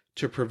boys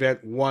to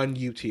prevent one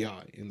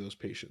UTI in those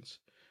patients.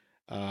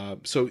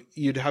 So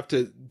you'd have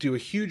to do a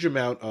huge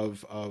amount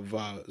of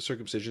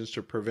circumcisions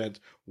to prevent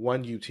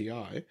one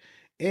UTI.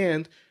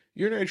 And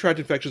urinary tract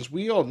infections,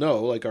 we all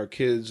know, like our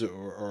kids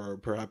or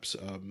perhaps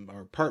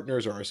our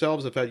partners or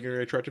ourselves have had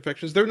urinary tract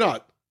infections. They're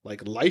not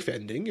like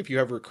life-ending. If you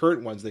have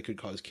recurrent ones, they could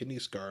cause kidney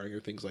scarring or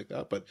things like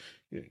that, but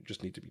you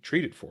just need to be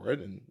treated for it,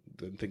 and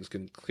then things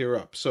can clear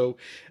up. So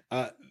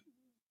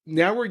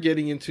now we're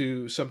getting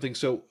into something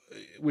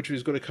which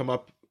is going to come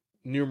up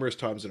numerous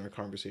times in our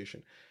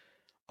conversation.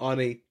 On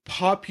a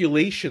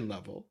population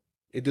level,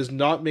 it does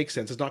not make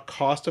sense. It's not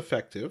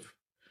cost-effective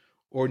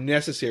or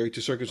necessary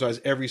to circumcise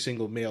every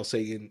single male,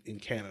 say in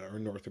Canada or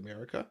North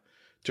America,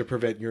 to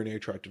prevent urinary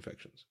tract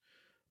infections.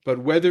 But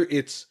whether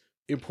it's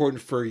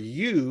important for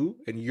you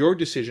and your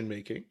decision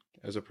making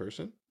as a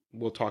person,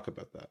 we'll talk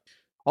about that.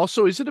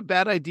 Also, is it a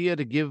bad idea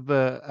to give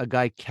a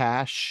guy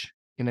cash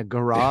in a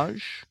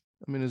garage?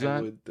 I mean,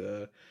 I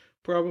would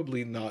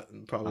probably not,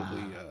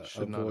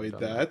 avoid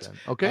that.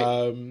 Okay.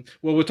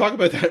 Well, we'll talk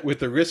about that with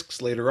the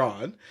risks later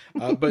on.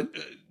 But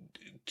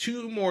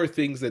two more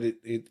things that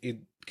it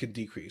can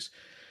decrease: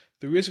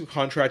 the risk of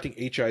contracting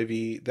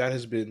HIV, that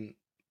has been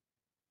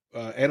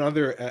and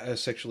other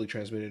sexually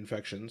transmitted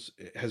infections,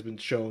 it has been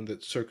shown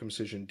that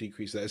circumcision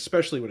decreases that,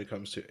 especially when it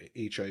comes to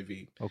HIV.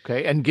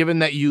 Okay, and given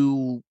that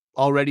you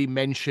already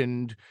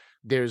mentioned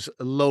there's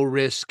low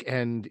risk,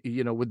 and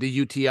with the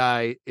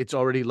UTI, it's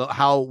already low.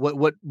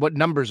 What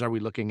numbers are we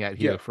looking at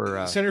here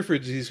for Center for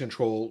Disease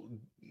Control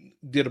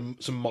did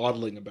some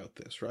modeling about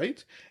this,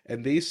 right?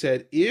 And they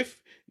said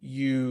if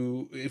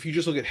you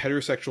just look at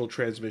heterosexual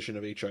transmission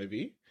of HIV,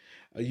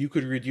 you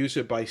could reduce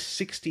it by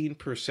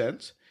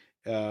 16%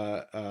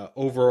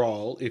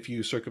 overall if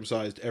you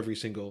circumcised every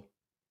single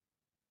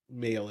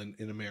male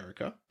in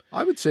America.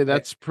 I would say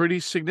that's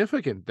pretty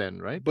significant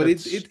then, right? But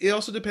it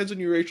also depends on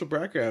your racial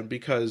background,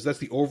 because that's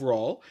the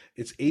overall.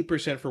 It's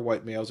 8% for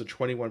white males and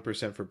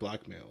 21% for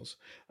black males,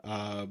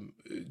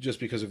 just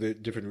because of the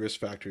different risk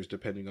factors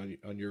depending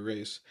on your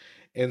race.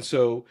 And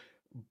so,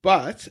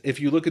 but if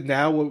you look at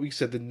now what we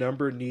said, the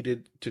number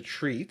needed to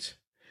treat,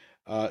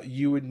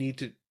 you would need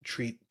to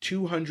treat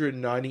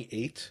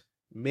 298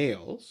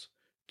 males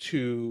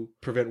to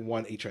prevent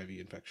one HIV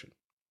infection.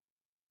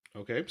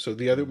 Okay, so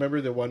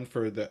remember the one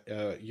for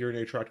the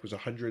urinary tract was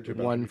 100 to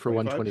about 1 for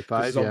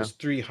 125. This is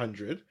almost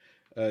 300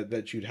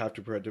 that you'd have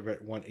to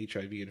prevent one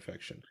HIV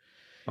infection.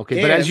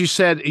 Okay, but as you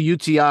said, a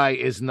UTI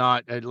is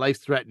not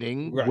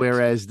life-threatening, right,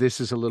 whereas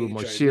this is a little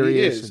more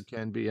serious and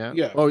can be.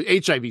 Yeah. Oh,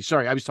 HIV.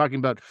 Sorry, I was talking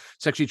about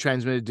sexually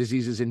transmitted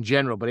diseases in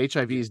general, but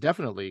HIV is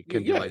definitely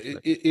can be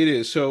life-threatening. It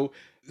is. So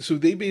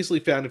they basically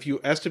found if you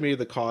estimated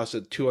the cost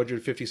at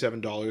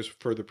 $257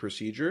 for the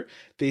procedure,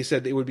 they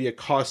said it would be a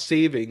cost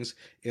savings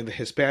in the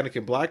Hispanic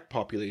and Black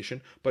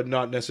population, but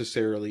not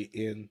necessarily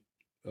in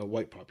a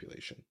white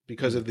population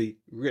because of the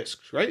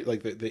risks, right?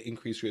 Like the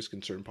increased risk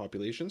in certain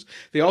populations.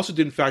 They also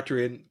didn't factor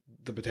in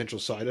the potential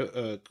side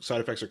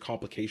effects or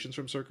complications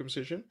from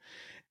circumcision.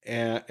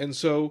 And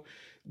so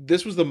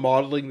this was the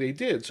modeling they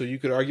did. So you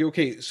could argue,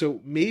 okay, so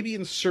maybe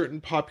in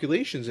certain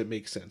populations it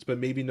makes sense, but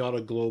maybe not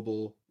a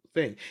global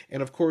thing.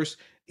 And of course,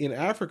 in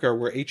Africa,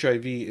 where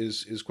HIV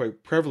is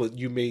quite prevalent,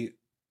 you may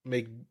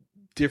make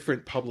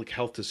different public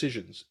health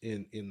decisions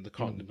in the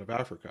continent of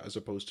Africa as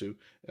opposed to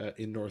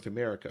in North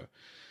America.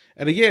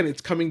 And again,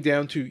 it's coming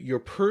down to your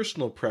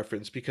personal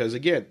preference because,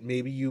 again,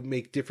 maybe you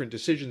make different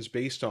decisions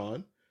based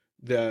on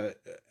the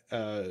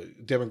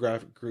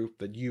demographic group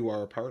that you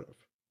are a part of.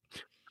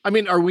 I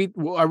mean, are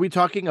we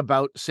talking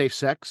about safe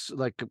sex,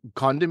 like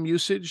condom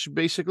usage?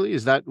 Basically,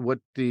 is that what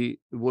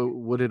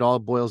what it all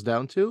boils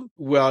down to?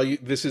 Well,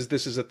 this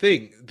is a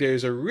thing.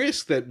 There's a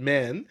risk that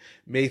men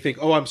may think,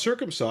 "Oh, I'm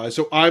circumcised,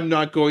 so I'm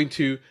not going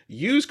to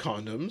use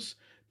condoms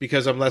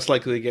because I'm less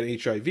likely to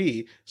get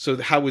HIV."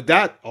 So how would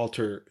that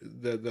alter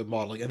the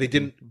modeling? And they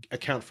didn't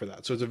account for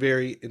that. So it's a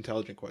very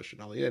intelligent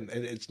question, Ali, and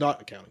it's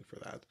not accounting for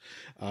that.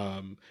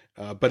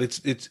 But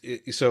it's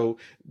so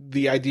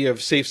the idea of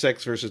safe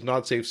sex versus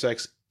not safe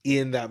sex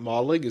in that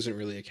modeling isn't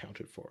really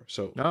accounted for.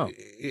 So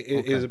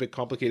it is a bit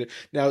complicated.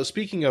 Now,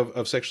 speaking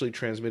of sexually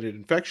transmitted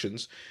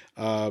infections,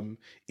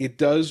 it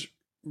does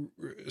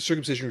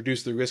circumcision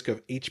reduce the risk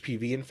of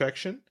HPV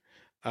infection.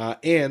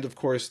 And of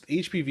course,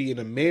 HPV in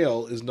a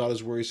male is not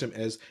as worrisome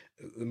as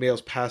the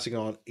males passing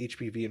on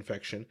HPV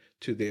infection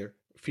to their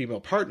female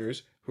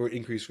partners who are at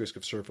increased risk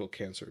of cervical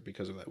cancer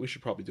because of that. We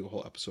should probably do a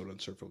whole episode on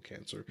cervical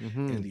cancer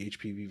and the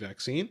HPV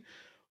vaccine.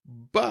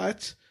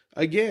 But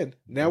again,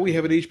 now we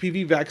have an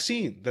HPV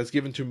vaccine that's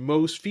given to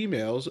most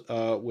females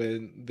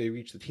when they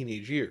reach the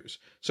teenage years.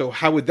 So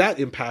how would that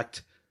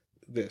impact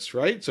this,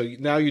 right? So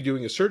now you're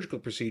doing a surgical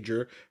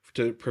procedure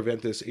to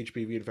prevent this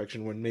HPV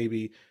infection when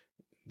maybe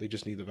they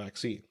just need the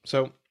vaccine.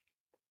 So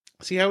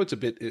see how it's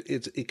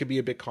it can be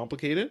a bit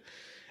complicated.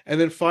 And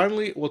then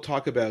finally, we'll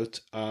talk about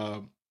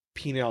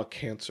penile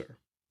cancer.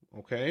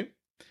 Okay.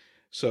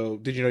 So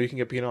did you know you can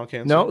get penile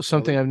cancer? No,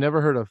 something I've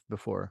never heard of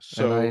before.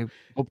 So and I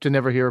hope to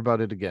never hear about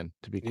it again,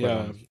 to be quite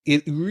honest.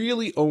 It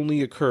really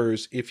only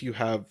occurs if you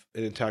have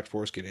an intact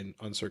foreskin in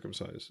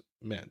uncircumcised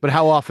men. But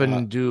how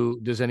often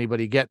does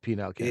anybody get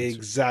penile cancer?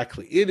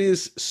 Exactly. It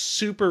is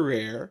super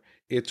rare.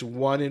 It's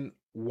 1 in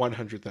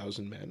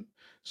 100,000 men.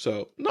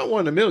 So not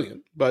 1 in a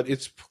million, but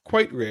it's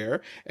quite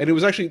rare. And it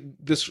was actually,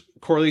 this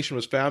correlation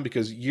was found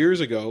because years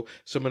ago,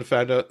 someone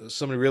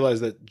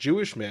realized that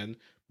Jewish men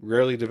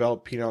rarely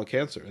develop penile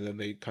cancer. And then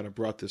they kind of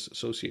brought this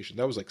association.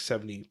 That was like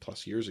 70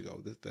 plus years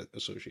ago that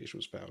association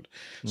was found.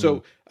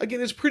 So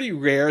again, it's pretty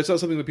rare. It's not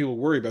something that people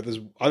worry about. There's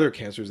other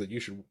cancers that you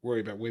should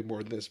worry about way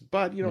more than this.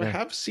 But, I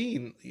have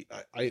seen,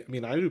 I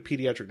mean, I do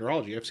pediatric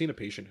neurology. I've seen a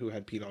patient who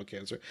had penile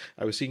cancer.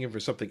 I was seeing him for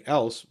something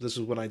else. This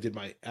is when I did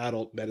my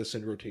adult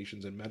medicine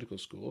rotations in medical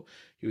school.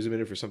 He was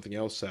admitted for something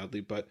else,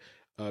 sadly, but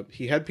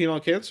he had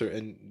penile cancer.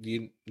 And do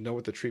you know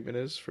what the treatment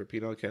is for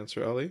penile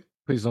cancer, Ali?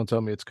 Please don't tell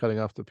me it's cutting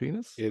off the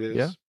penis. It is.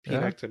 Yeah?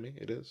 Penectomy.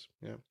 It is.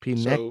 Yeah.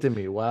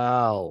 Penectomy.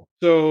 Wow.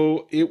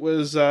 So it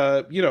was,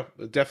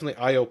 definitely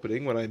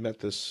eye-opening when I met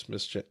this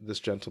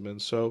gentleman.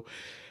 So,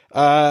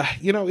 so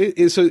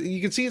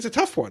you can see it's a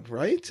tough one,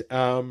 right?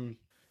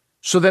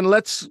 So then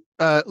let's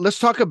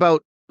talk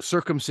about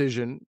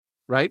circumcision,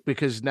 right?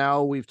 Because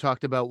now we've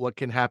talked about what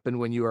can happen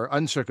when you are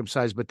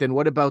uncircumcised, but then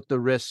what about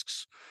the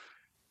risks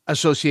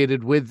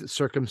associated with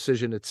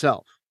circumcision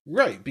itself?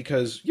 Right,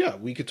 because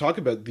we could talk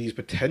about these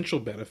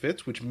potential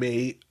benefits, which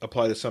may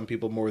apply to some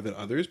people more than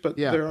others, but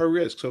there are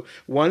risks. So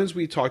one is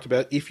we talked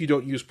about if you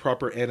don't use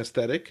proper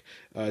anesthetic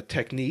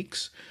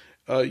techniques,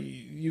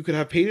 you could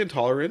have pain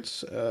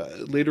intolerance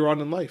later on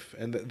in life,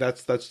 and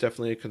that's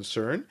definitely a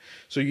concern.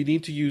 So you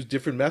need to use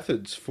different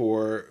methods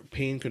for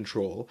pain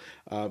control.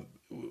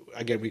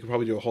 Again, we could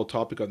probably do a whole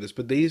topic on this,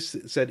 but they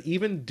said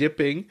even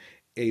dipping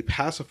a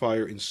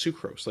pacifier in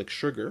sucrose, like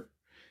sugar,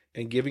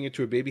 and giving it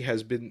to a baby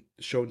has been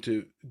shown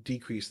to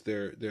decrease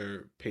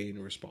their pain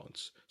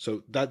response.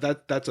 So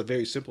that's a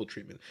very simple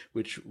treatment,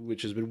 which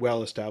has been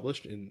well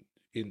established in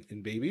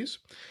babies.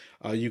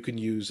 You can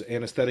use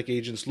anesthetic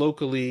agents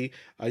locally.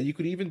 You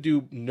could even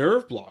do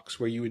nerve blocks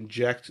where you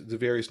inject the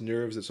various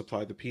nerves that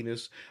supply the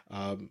penis,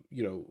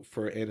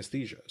 for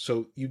anesthesia.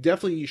 So you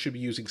definitely should be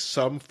using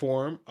some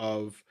form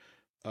of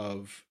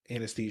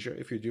anesthesia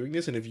if you're doing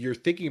this, and if you're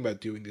thinking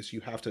about doing this, you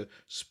have to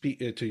speak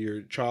to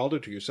your child or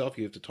to yourself.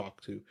 You have to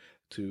talk to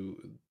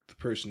the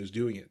person who's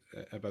doing it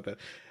about that.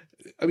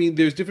 I mean,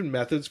 there's different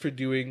methods for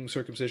doing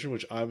circumcision,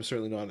 which I'm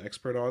certainly not an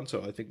expert on,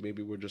 so I think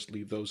maybe we'll just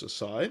leave those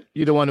aside.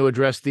 You don't want to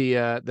address the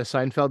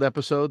Seinfeld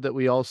episode that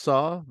we all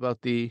saw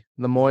about the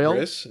moil?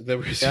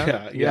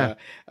 Yeah.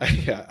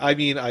 I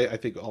mean, I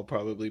think I'll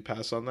probably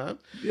pass on that.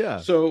 Yeah.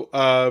 So,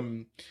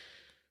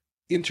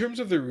 in terms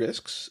of the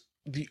risks,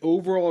 the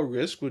overall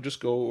risk, we'll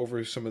just go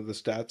over some of the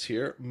stats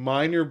here.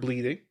 Minor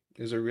bleeding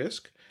is a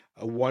risk,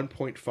 a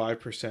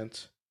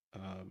 1.5%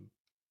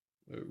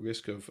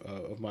 risk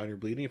of minor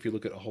bleeding if you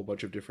look at a whole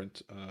bunch of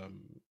different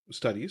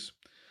studies.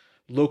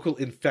 Local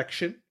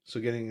infection, so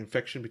getting an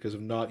infection because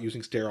of not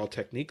using sterile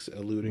techniques,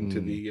 alluding to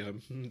the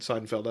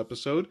Seinfeld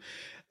episode.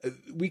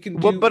 We can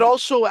do... but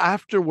also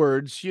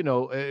afterwards,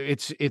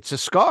 it's a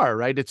scar,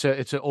 right? It's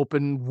an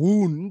open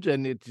wound,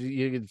 and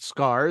it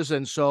scars,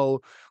 and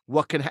so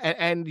what can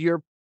and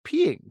you're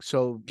peeing,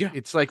 so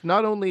it's like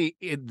not only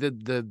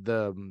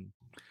the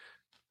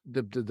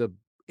the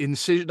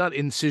incision, not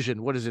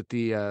incision. What is it?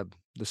 The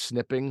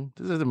snipping.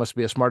 There must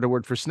be a smarter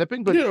word for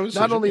snipping, but Yeah, no, not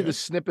incision, only yeah. the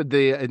snippet,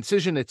 the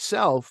incision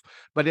itself,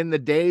 but in the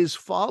days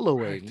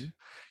following, Right.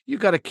 you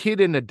got a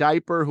kid in a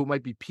diaper who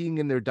might be peeing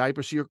in their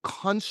diaper. So you're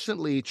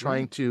constantly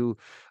trying to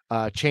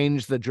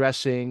change the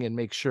dressing and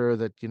make sure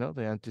that, the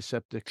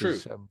antiseptic True,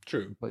 is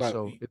true. but But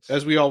so it's,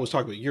 as we always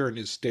talk about, urine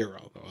is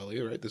sterile, though,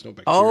 Elliot, right? There's no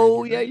bacteria in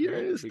oh yeah, urine, you're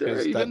right? is there,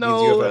 Because even that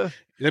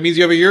means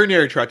you have though, a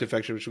urinary tract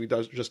infection, which we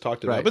just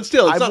talked about. right. But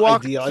still, it's not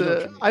ideal. I know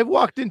what you mean. I've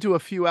walked into a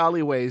few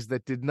alleyways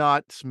that did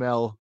not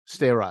smell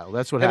sterile.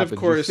 That's what And of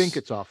happens. You think course,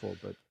 it's awful,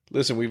 but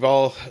listen,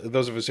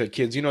 those of us who had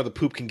kids, the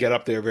poop can get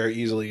up there very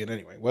easily. And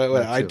anyway,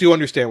 That I too. do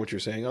understand what you're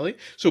saying, Ellie.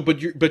 So,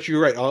 but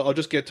you're right. I'll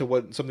just get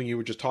to something you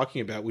were just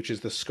talking about, which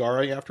is the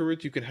scarring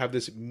afterwards. You can have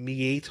this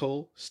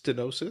meatal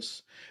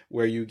stenosis,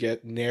 where you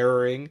get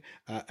narrowing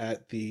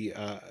at the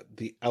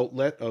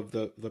outlet of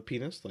the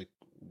penis, like,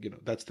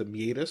 that's the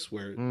meatus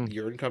where the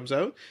urine comes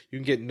out. You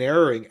can get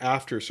narrowing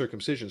after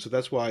circumcision. So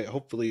that's why,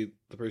 hopefully,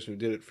 the person who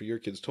did it for your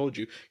kids told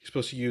you you're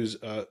supposed to use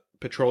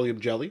petroleum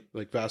jelly,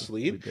 like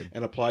Vaseline,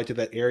 and apply to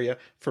that area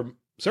for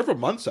several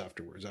months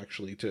afterwards,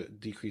 actually, to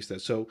decrease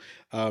that. So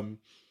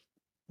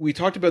we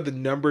talked about the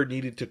number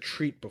needed to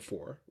treat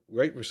before,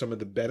 right? For some of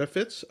the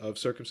benefits of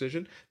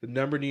circumcision, the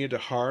number needed to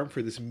harm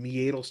for this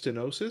meatal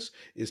stenosis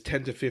is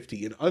 10 to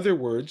 50. In other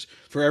words,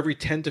 for every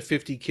 10 to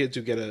 50 kids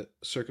who get a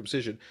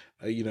circumcision,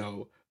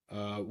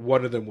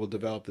 one of them will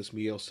develop this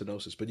meatal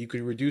stenosis. But you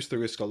can reduce the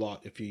risk a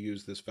lot if you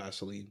use this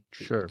Vaseline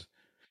treatment. sure.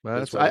 Well,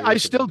 That's why they I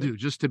still recommend it. do,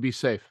 just to be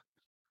safe.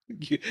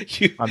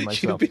 You've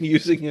myself. been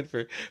using it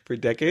for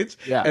decades.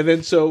 Yeah. And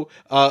then so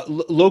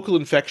local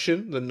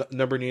infection, the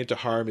number needed to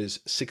harm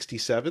is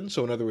 67.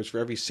 So in other words, for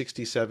every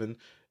 67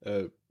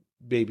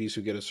 babies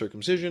who get a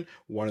circumcision,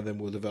 one of them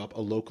will develop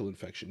a local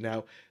infection.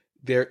 Now,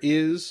 there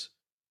is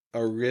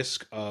a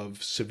risk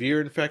of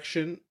severe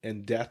infection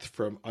and death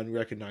from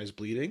unrecognized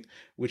bleeding,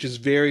 which is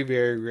very,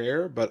 very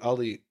rare. But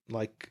Ali,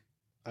 I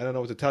don't know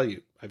what to tell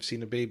you. I've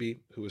seen a baby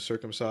who was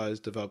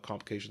circumcised, develop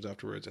complications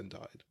afterwards, and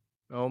died.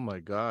 Oh my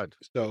God.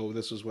 So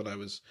this was when I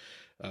was,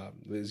 this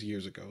was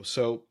years ago.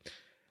 So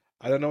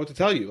I don't know what to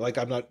tell you.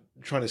 I'm not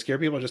trying to scare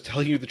people. I'm just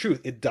telling you the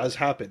truth. It does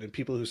happen. And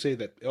people who say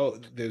that, oh,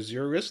 there's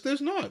zero risk, there's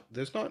not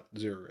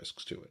zero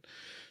risks to it.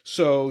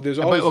 So there's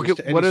always risk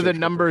to any what are the surgical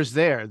numbers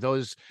there?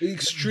 Those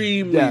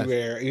extremely deaths.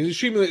 rare.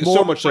 Extremely More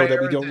so much so that we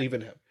rare don't than-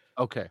 even have.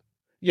 Okay.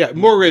 Yeah,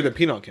 more rare than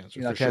penile cancer.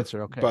 Penile for sure.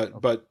 cancer, okay,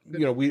 But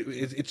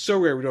it's so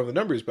rare we don't have the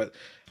numbers. But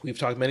we've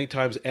talked many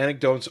times.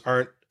 Anecdotes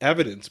aren't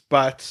evidence.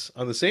 But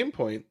on the same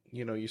point,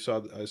 you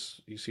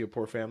see a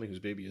poor family whose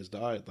baby has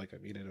died.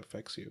 It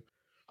affects you.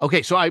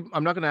 Okay, so I'm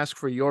not going to ask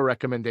for your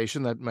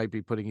recommendation. That might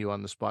be putting you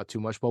on the spot too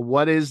much. But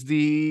what is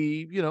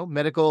the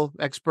medical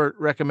expert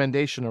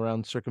recommendation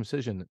around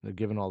circumcision,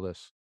 given all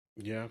this?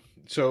 Yeah,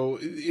 so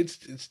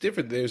it's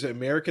different. There's an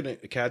American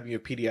Academy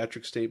of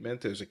Pediatrics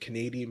statement. There's a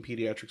Canadian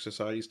Pediatric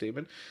Society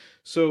statement.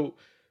 So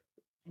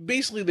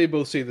basically, they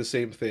both say the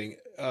same thing.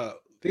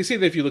 They say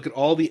that if you look at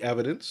all the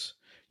evidence,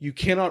 you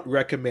cannot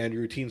recommend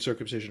routine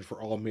circumcision for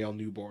all male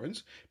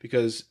newborns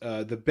because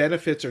the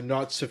benefits are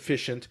not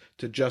sufficient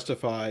to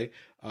justify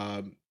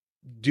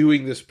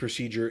doing this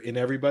procedure in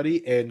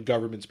everybody, and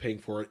governments paying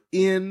for it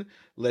in,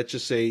 let's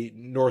just say,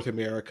 North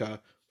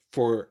America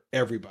for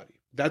everybody.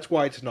 That's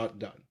why it's not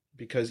done.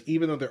 Because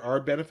even though there are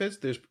benefits,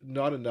 there's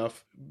not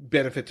enough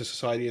benefit to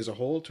society as a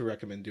whole to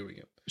recommend doing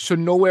it. So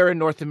nowhere in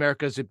North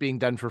America is it being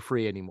done for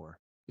free anymore.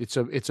 It's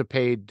a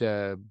paid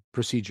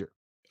procedure.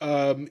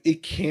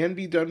 It can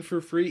be done for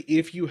free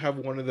if you have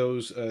one of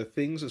those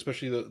things,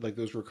 especially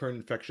those recurrent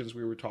infections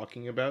we were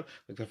talking about,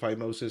 like the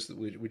phimosis,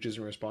 which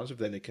isn't responsive.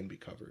 Then it can be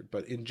covered,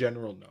 but in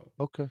general, no.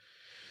 Okay.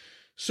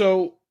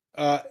 So,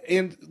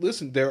 and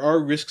listen, there are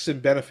risks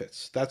and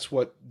benefits. That's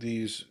what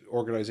these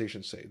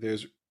organizations say.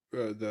 There's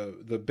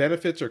the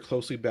benefits are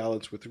closely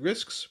balanced with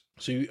risks.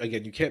 So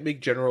you can't make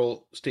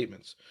general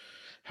statements.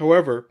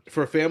 However,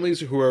 for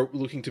families who are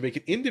looking to make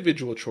an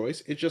individual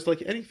choice, it's just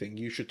like anything.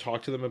 You should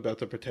talk to them about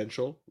the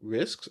potential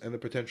risks and the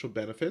potential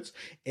benefits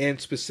and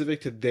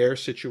specific to their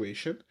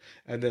situation,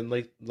 and then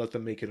let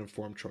them make an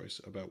informed choice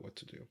about what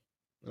to do.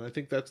 And I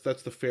think that's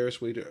the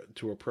fairest way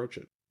to approach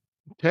it.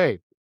 Okay.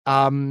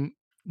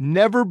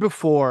 Never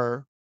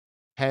before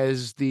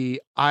has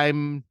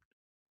I'm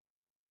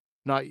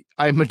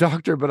a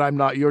doctor, but I'm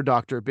not your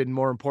doctor been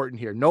more important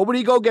here.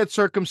 Nobody go get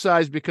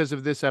circumcised because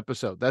of this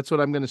episode. That's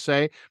what I'm going to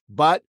say.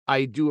 But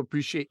I do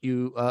appreciate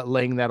you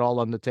laying that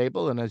all on the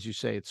table. And as you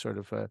say, it's sort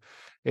of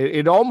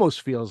it almost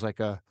feels like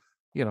a,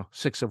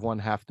 6 of one,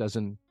 half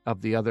dozen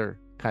of the other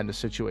kind of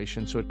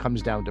situation. So it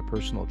comes down to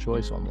personal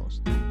choice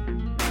almost.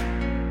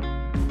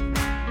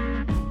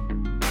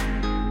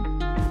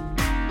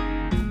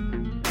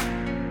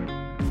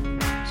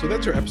 So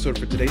that's our episode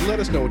for today. Let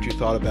us know what you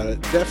thought about it.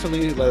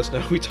 Definitely let us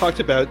know. We talked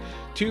about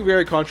two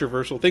very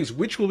controversial things.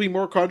 Which will be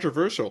more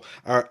controversial?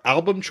 Our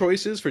album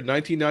choices for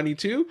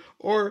 1992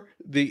 or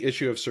the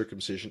issue of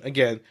circumcision?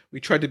 Again, we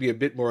tried to be a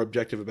bit more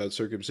objective about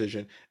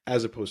circumcision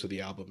as opposed to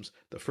the albums.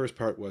 The first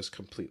part was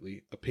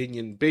completely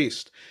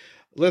opinion-based.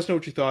 Let us know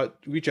what you thought.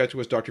 Reach out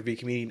to us,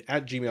 drvcomedian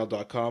at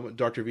gmail.com,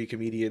 Dr. V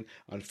Comedian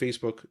on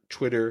Facebook,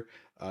 Twitter,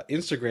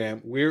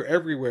 Instagram. We're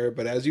everywhere,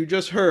 but as you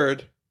just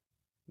heard,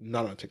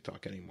 not on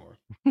TikTok anymore.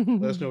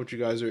 Let us know what you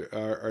guys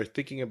are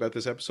thinking about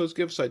this episode.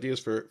 Give us ideas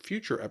for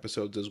future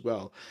episodes as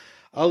well.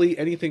 Ali,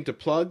 anything to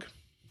plug?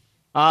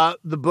 The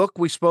book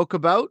we spoke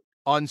about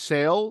on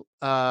sale,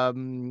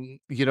 getting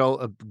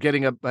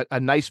a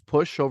nice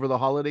push over the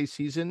holiday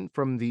season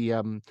from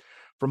the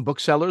from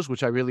booksellers,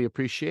 which I really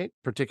appreciate,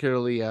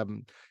 particularly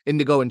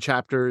Indigo and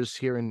Chapters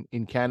here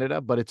in Canada,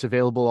 but it's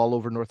available all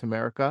over North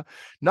America.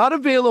 Not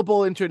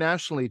available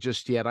internationally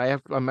just yet.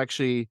 I've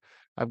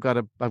got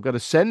to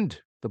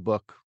send the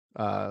book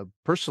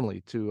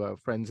personally to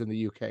friends in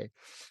the UK.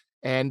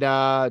 And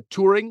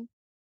touring,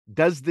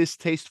 Does This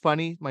Taste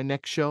Funny? My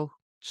next show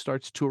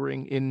starts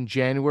touring in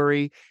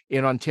January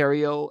in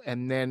Ontario,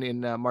 and then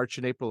in March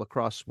and April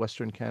across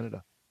Western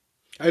Canada.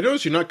 I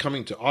noticed you're not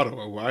coming to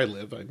Ottawa, where I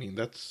live. I mean,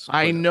 that's...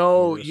 I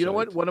know. You know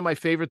what? One of my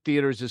favorite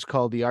theaters is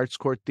called the Arts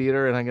Court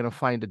Theater, and I'm going to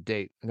find a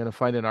date. I'm going to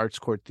find an Arts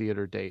Court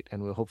Theater date,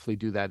 and we'll hopefully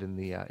do that in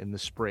the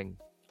spring,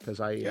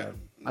 because I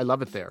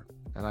love it there,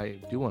 and I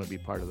do want to be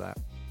part of that.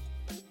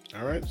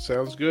 All right,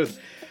 sounds good.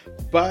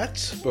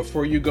 But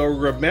before you go,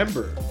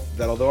 remember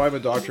that although I'm a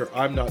doctor,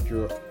 I'm not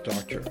your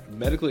doctor.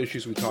 Medical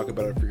issues we talk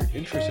about are for your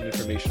interest and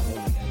information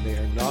only, and they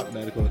are not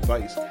medical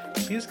advice.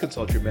 Please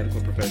consult your medical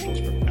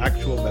professionals for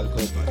actual medical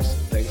advice.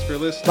 Thanks for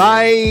listening.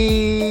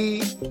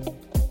 Bye!